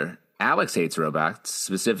together. Alex hates robots,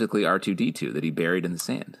 specifically R2-D2 that he buried in the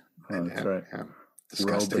sand. Oh, that's right. Yeah.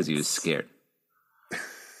 Disgusting. Because he was scared.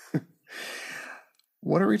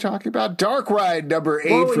 What are we talking about? Dark Ride number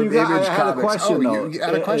 8 from Image Comics. I had a question, though. You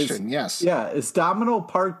had a question, yes. Yeah, is Domino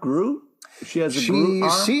Park Groot? She has a Groot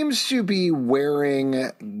arm? She seems to be wearing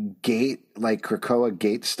Krakoa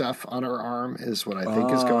gate stuff on her arm is what I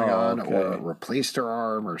think is going on, or replaced her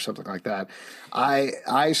arm or something like that.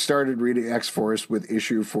 I started reading X-Force with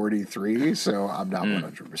issue 43, so I'm not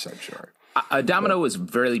 100% sure. Domino was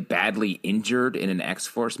very badly injured in an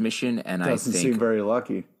X-Force mission, and doesn't seem very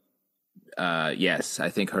lucky. Yes, I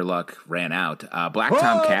think her luck ran out. Black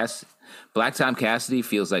Tom Cassidy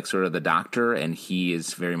feels like sort of the Doctor, and he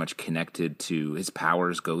is very much connected to his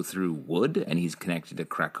powers go through wood, and he's connected to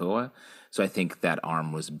Krakoa. So I think that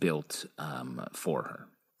arm was built for her.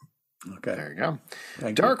 Okay, there you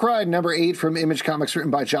go. Dark Ride number 8 from Image Comics, written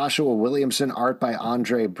by Joshua Williamson, art by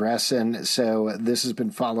Andre Bresson. So this has been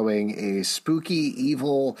following a spooky,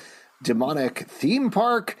 evil, demonic theme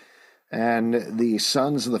park. And the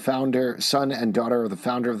son and daughter of the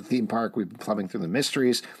founder of the theme park, we've been plumbing through the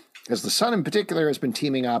mysteries, as the son in particular has been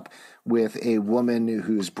teaming up with a woman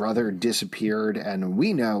whose brother disappeared and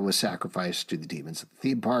we know was sacrificed to the demons at the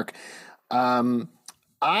theme park.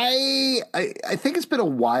 I think it's been a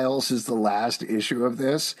while since the last issue of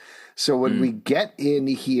this. So when we get in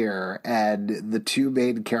here and the two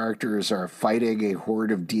main characters are fighting a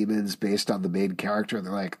horde of demons based on the main character,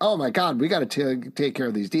 they're like, oh my God, we got to take care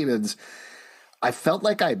of these demons. I felt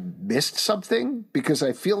like I missed something because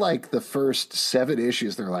I feel like the first 7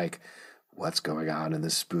 issues, they're like, what's going on in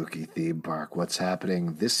this spooky theme park? What's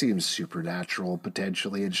happening? This seems supernatural,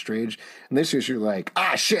 potentially, and strange. And this issue, like,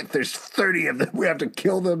 shit, there's 30 of them. We have to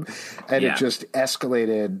kill them. And it just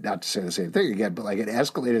escalated, not to say the same thing again, but like it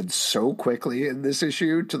escalated so quickly in this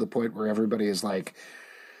issue to the point where everybody is like,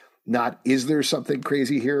 is there something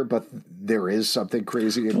crazy here? But there is something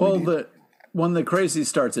crazy. And when the crazy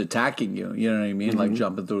starts attacking you, you know what I mean? Like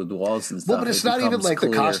jumping through the walls and stuff. Well, but it's not even like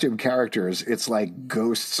clear. The costume characters. It's like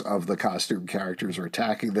ghosts of the costume characters are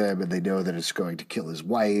attacking them, and they know that it's going to kill his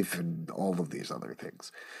wife and all of these other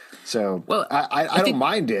things. So I don't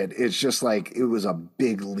mind it. It's just like it was a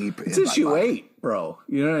big leap. It's issue 8, bro.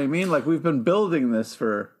 You know what I mean? Like we've been building this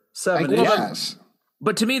for 7 issues. Yes.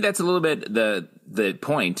 But to me, that's a little bit the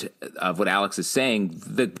point of what Alex is saying.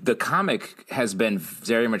 The comic has been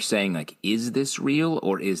very much saying, like, is this real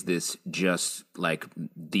or is this just like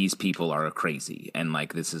these people are crazy and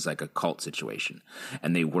like this is like a cult situation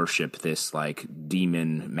and they worship this like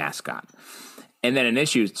demon mascot. And then in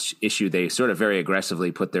issue they sort of very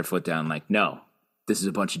aggressively put their foot down, like, no, this is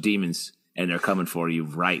a bunch of demons and they're coming for you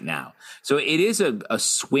right now. So it is a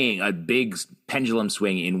swing, a big pendulum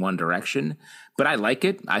swing in one direction. But I like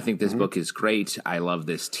it. I think this book is great. I love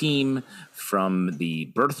this team from the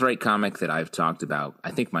Birthright comic that I've talked about, I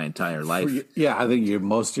think, my entire life. Yeah, I think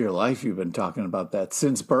most of your life you've been talking about that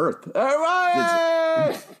since birth. All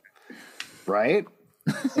right! Right?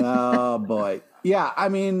 Oh, boy. Yeah, I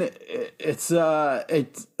mean, it's a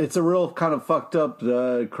real kind of fucked up,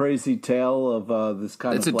 crazy tale of this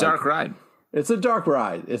kind It's of. It's a dark ride. It's a dark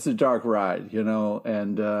ride. It's a dark ride,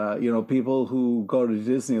 and people who go to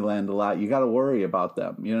Disneyland a lot, you got to worry about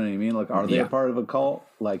them. You know what I mean? Like, are they a part of a cult?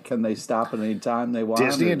 Like, can they stop at any time they want?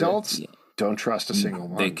 Disney adults don't trust a single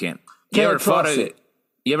one. They can't. You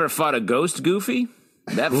ever fought a ghost Goofy?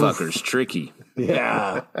 That fucker's tricky.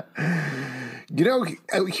 Yeah.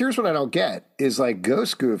 Here's what I don't get is like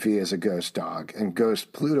Ghost Goofy is a ghost dog and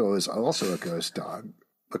Ghost Pluto is also a ghost dog.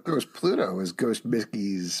 But Ghost Pluto is Ghost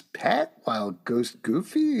Mickey's pet while Ghost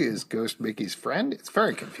Goofy is Ghost Mickey's friend. It's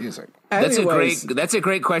very confusing. That's a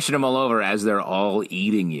great question to mull over as they're all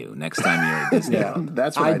eating you next time you're at Disney. Yeah,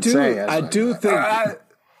 that's what I'd say. I do think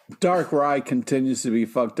Dark Ride continues to be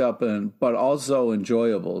fucked up but also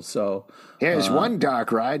enjoyable. So here's one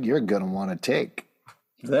dark ride you're going to want to take.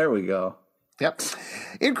 There we go. Yep.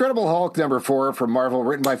 Incredible Hulk #4 from Marvel,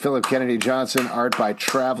 written by Philip Kennedy Johnson, art by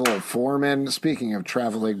Travel Foreman. Speaking of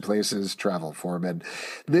traveling places, Travel Foreman.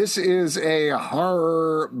 This is a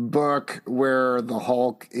horror book where the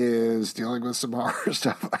Hulk is dealing with some horror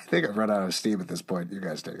stuff. I think I've run out of steam at this point. You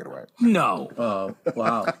guys take it away. No. Oh,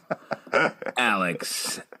 wow.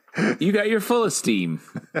 Alex, you're full of steam.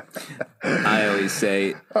 I always say.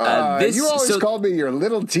 You always call me your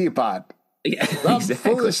little teapot. Yeah, I'm exactly.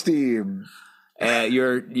 full of steam.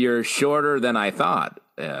 You're shorter than I thought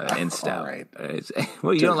in stout. All right.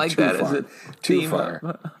 Well, you don't like that, far. is it? Too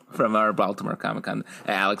far. From our Baltimore Comic Con.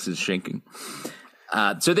 Alex is shrinking.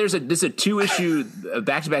 So there's a 2-issue,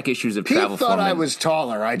 back-to-back issues of Pete Travel thought Foreman. I was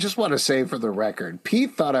taller. I just want to say for the record,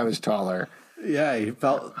 Pete thought I was taller. Yeah, he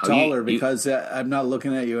felt taller because I'm not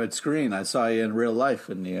looking at you at screen. I saw you in real life,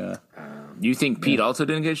 and You think Pete also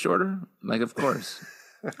didn't get shorter? Like, of course.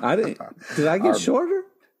 I didn't. Did I get shorter?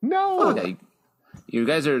 No. Yeah,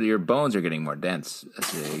 your bones are getting more dense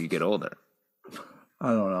as you get older. I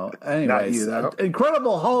don't know. Anyways, Not you,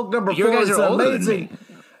 Incredible Hulk #4 You guys is are older than amazing. me.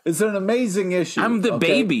 It's an amazing issue. I'm the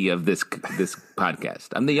baby of this podcast.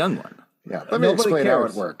 I'm the young one. Yeah. Let me explain how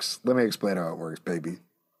cares. it works. Let me explain how it works, baby.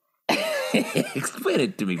 Explain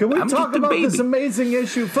it to me. Can we I'm talk just a about baby. this amazing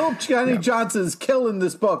issue? Philip Kennedy Johnson is killing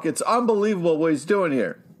this book. It's unbelievable what he's doing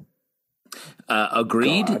here.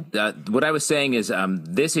 Agreed. What I was saying is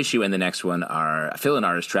this issue and the next one are Phil and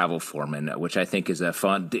artist Travel Foreman, which I think is a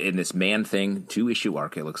fun in this Man-Thing 2-issue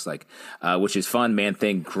arc, it looks like, which is fun.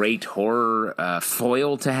 Man-Thing, great horror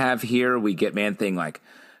foil to have here. We get Man-Thing like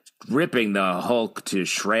ripping the Hulk to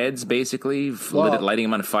shreds, basically, lighting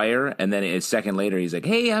him on fire. And then a second later, he's like,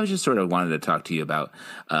 hey, I was just sort of wanted to talk to you about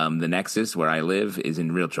the Nexus where I live is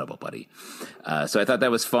in real trouble, buddy. So I thought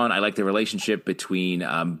that was fun. I like the relationship between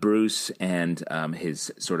Bruce and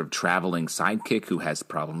his sort of traveling sidekick who has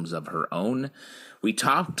problems of her own. We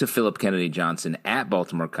talked to Philip Kennedy Johnson at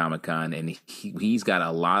Baltimore Comic Con, and he's got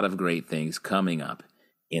a lot of great things coming up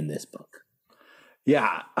in this book.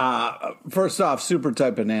 Yeah. First off, super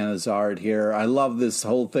type bananas art here. I love this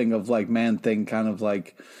whole thing of like Man-Thing kind of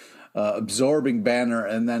like absorbing Banner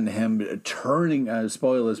and then him turning,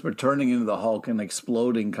 spoilers, but turning into the Hulk and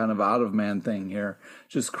exploding kind of out of Man-Thing here.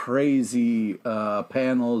 Just crazy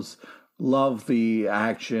panels. Love the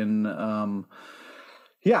action.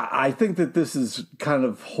 Yeah, I think that this is kind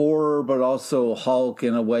of horror, but also Hulk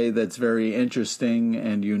in a way that's very interesting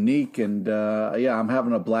and unique. And I'm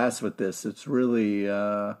having a blast with this. It's really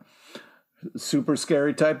super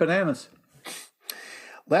scary type bananas.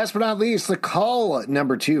 Last but not least, The Call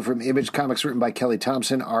 #2 from Image Comics, written by Kelly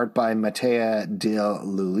Thompson, art by Mattea De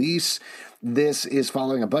Luis. This is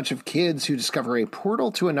following a bunch of kids who discover a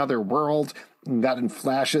portal to another world. Got in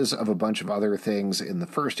flashes of a bunch of other things in the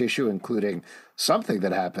first issue, including something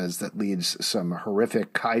that happens that leads some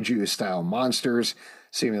horrific kaiju-style monsters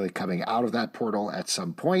seemingly coming out of that portal at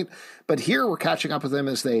some point. But here we're catching up with them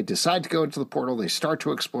as they decide to go into the portal. They start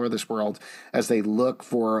to explore this world as they look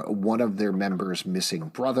for one of their members' missing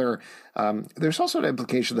brother. There's also an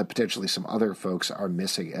implication that potentially some other folks are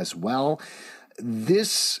missing as well.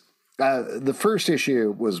 The first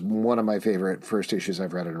issue was one of my favorite first issues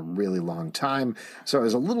I've read in a really long time. So I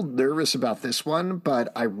was a little nervous about this one,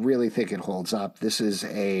 but I really think it holds up. This is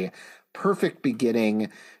a perfect beginning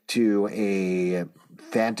to a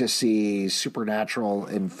fantasy, supernatural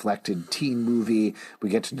inflected teen movie. We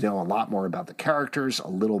get to know a lot more about the characters, a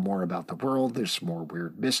little more about the world. There's some more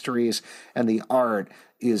weird mysteries, and the art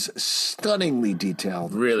is stunningly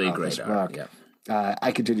detailed. Really great art. Yeah.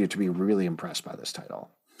 I continue to be really impressed by this title.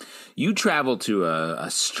 You travel to a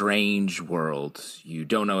strange world. You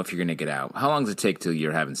don't know if you're going to get out. How long does it take till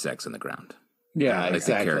you're having sex on the ground? Yeah, like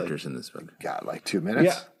exactly. the characters in this book. Got like 2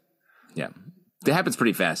 minutes. Yeah. It happens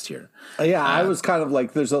pretty fast here. Yeah, I was kind of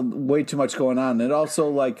like, there's way too much going on. And also,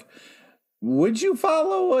 like, would you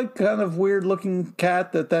follow a kind of weird-looking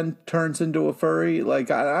cat that then turns into a furry? Like,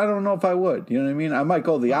 I don't know if I would. You know what I mean? I might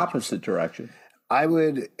go the opposite direction. I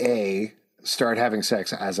would, A, start having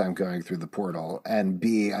sex as I'm going through the portal, and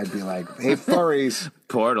B, I'd be like, hey, furries.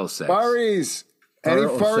 Portal sex. Furries. Any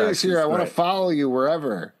furries here? I want to follow you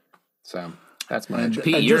wherever. So that's my agenda.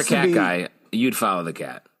 Pete, you're a cat guy. You'd follow the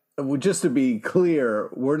cat. Just to be clear,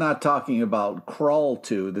 we're not talking about Crawl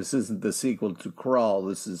 2. This isn't the sequel to Crawl.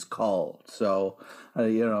 This is Call. So, I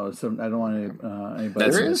don't want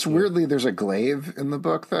anybody. There's a glaive in the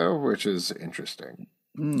book, though, which is interesting.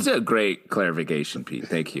 It's a great clarification, Pete.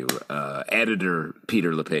 Thank you. Editor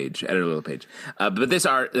LePage. But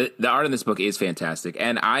the art in this book is fantastic,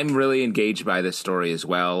 and I'm really engaged by this story as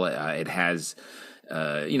well. It has,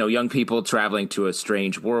 young people traveling to a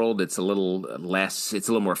strange world. It's a little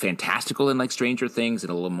more fantastical than like Stranger Things,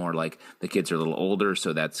 and a little more like the kids are a little older.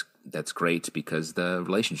 So that's great because the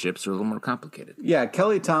relationships are a little more complicated. Yeah,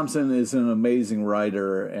 Kelly Thompson is an amazing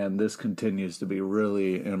writer, and this continues to be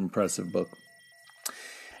really an impressive book.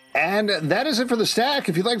 And that is it for the stack.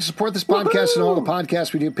 If you'd like to support this podcast and all the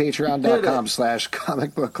podcasts we do,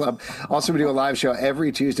 patreon.com/Comic Book Club. Also, we do a live show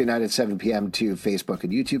every Tuesday night at 7 p.m. to Facebook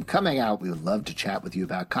and YouTube. Coming out, we would love to chat with you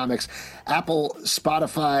about comics. Apple,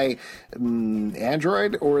 Spotify,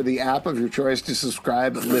 Android, or the app of your choice to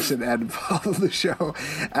subscribe, listen, and follow the show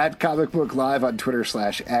at Comic Book Live on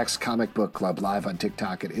Twitter/X, Comic Book Club Live on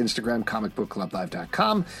TikTok and Instagram,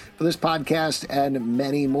 comicbookclublive.com for this podcast and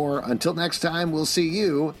many more. Until next time, we'll see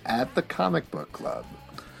you at the Comic Book Club.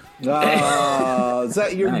 Is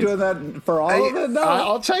that you're doing that for all of it? No.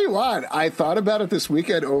 I'll tell you what. I thought about it this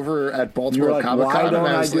weekend over at Baltimore Comic Con. Why don't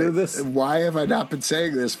I do this? Why have I not been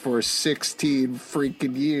saying this for 16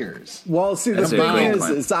 freaking years? Well, see, the thing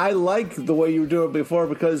is I like the way you were doing it before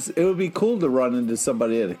because it would be cool to run into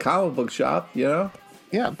somebody at a comic book shop, you know?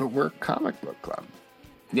 Yeah, but we're Comic Book Club.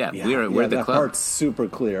 Yeah, we're the that club. part's super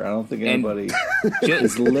clear. I don't think anybody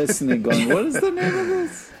is listening going, what is the name of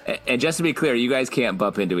this? And just to be clear, you guys can't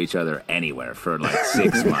bump into each other anywhere for like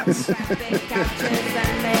 6 months. And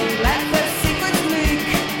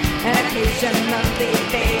occasionally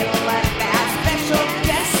they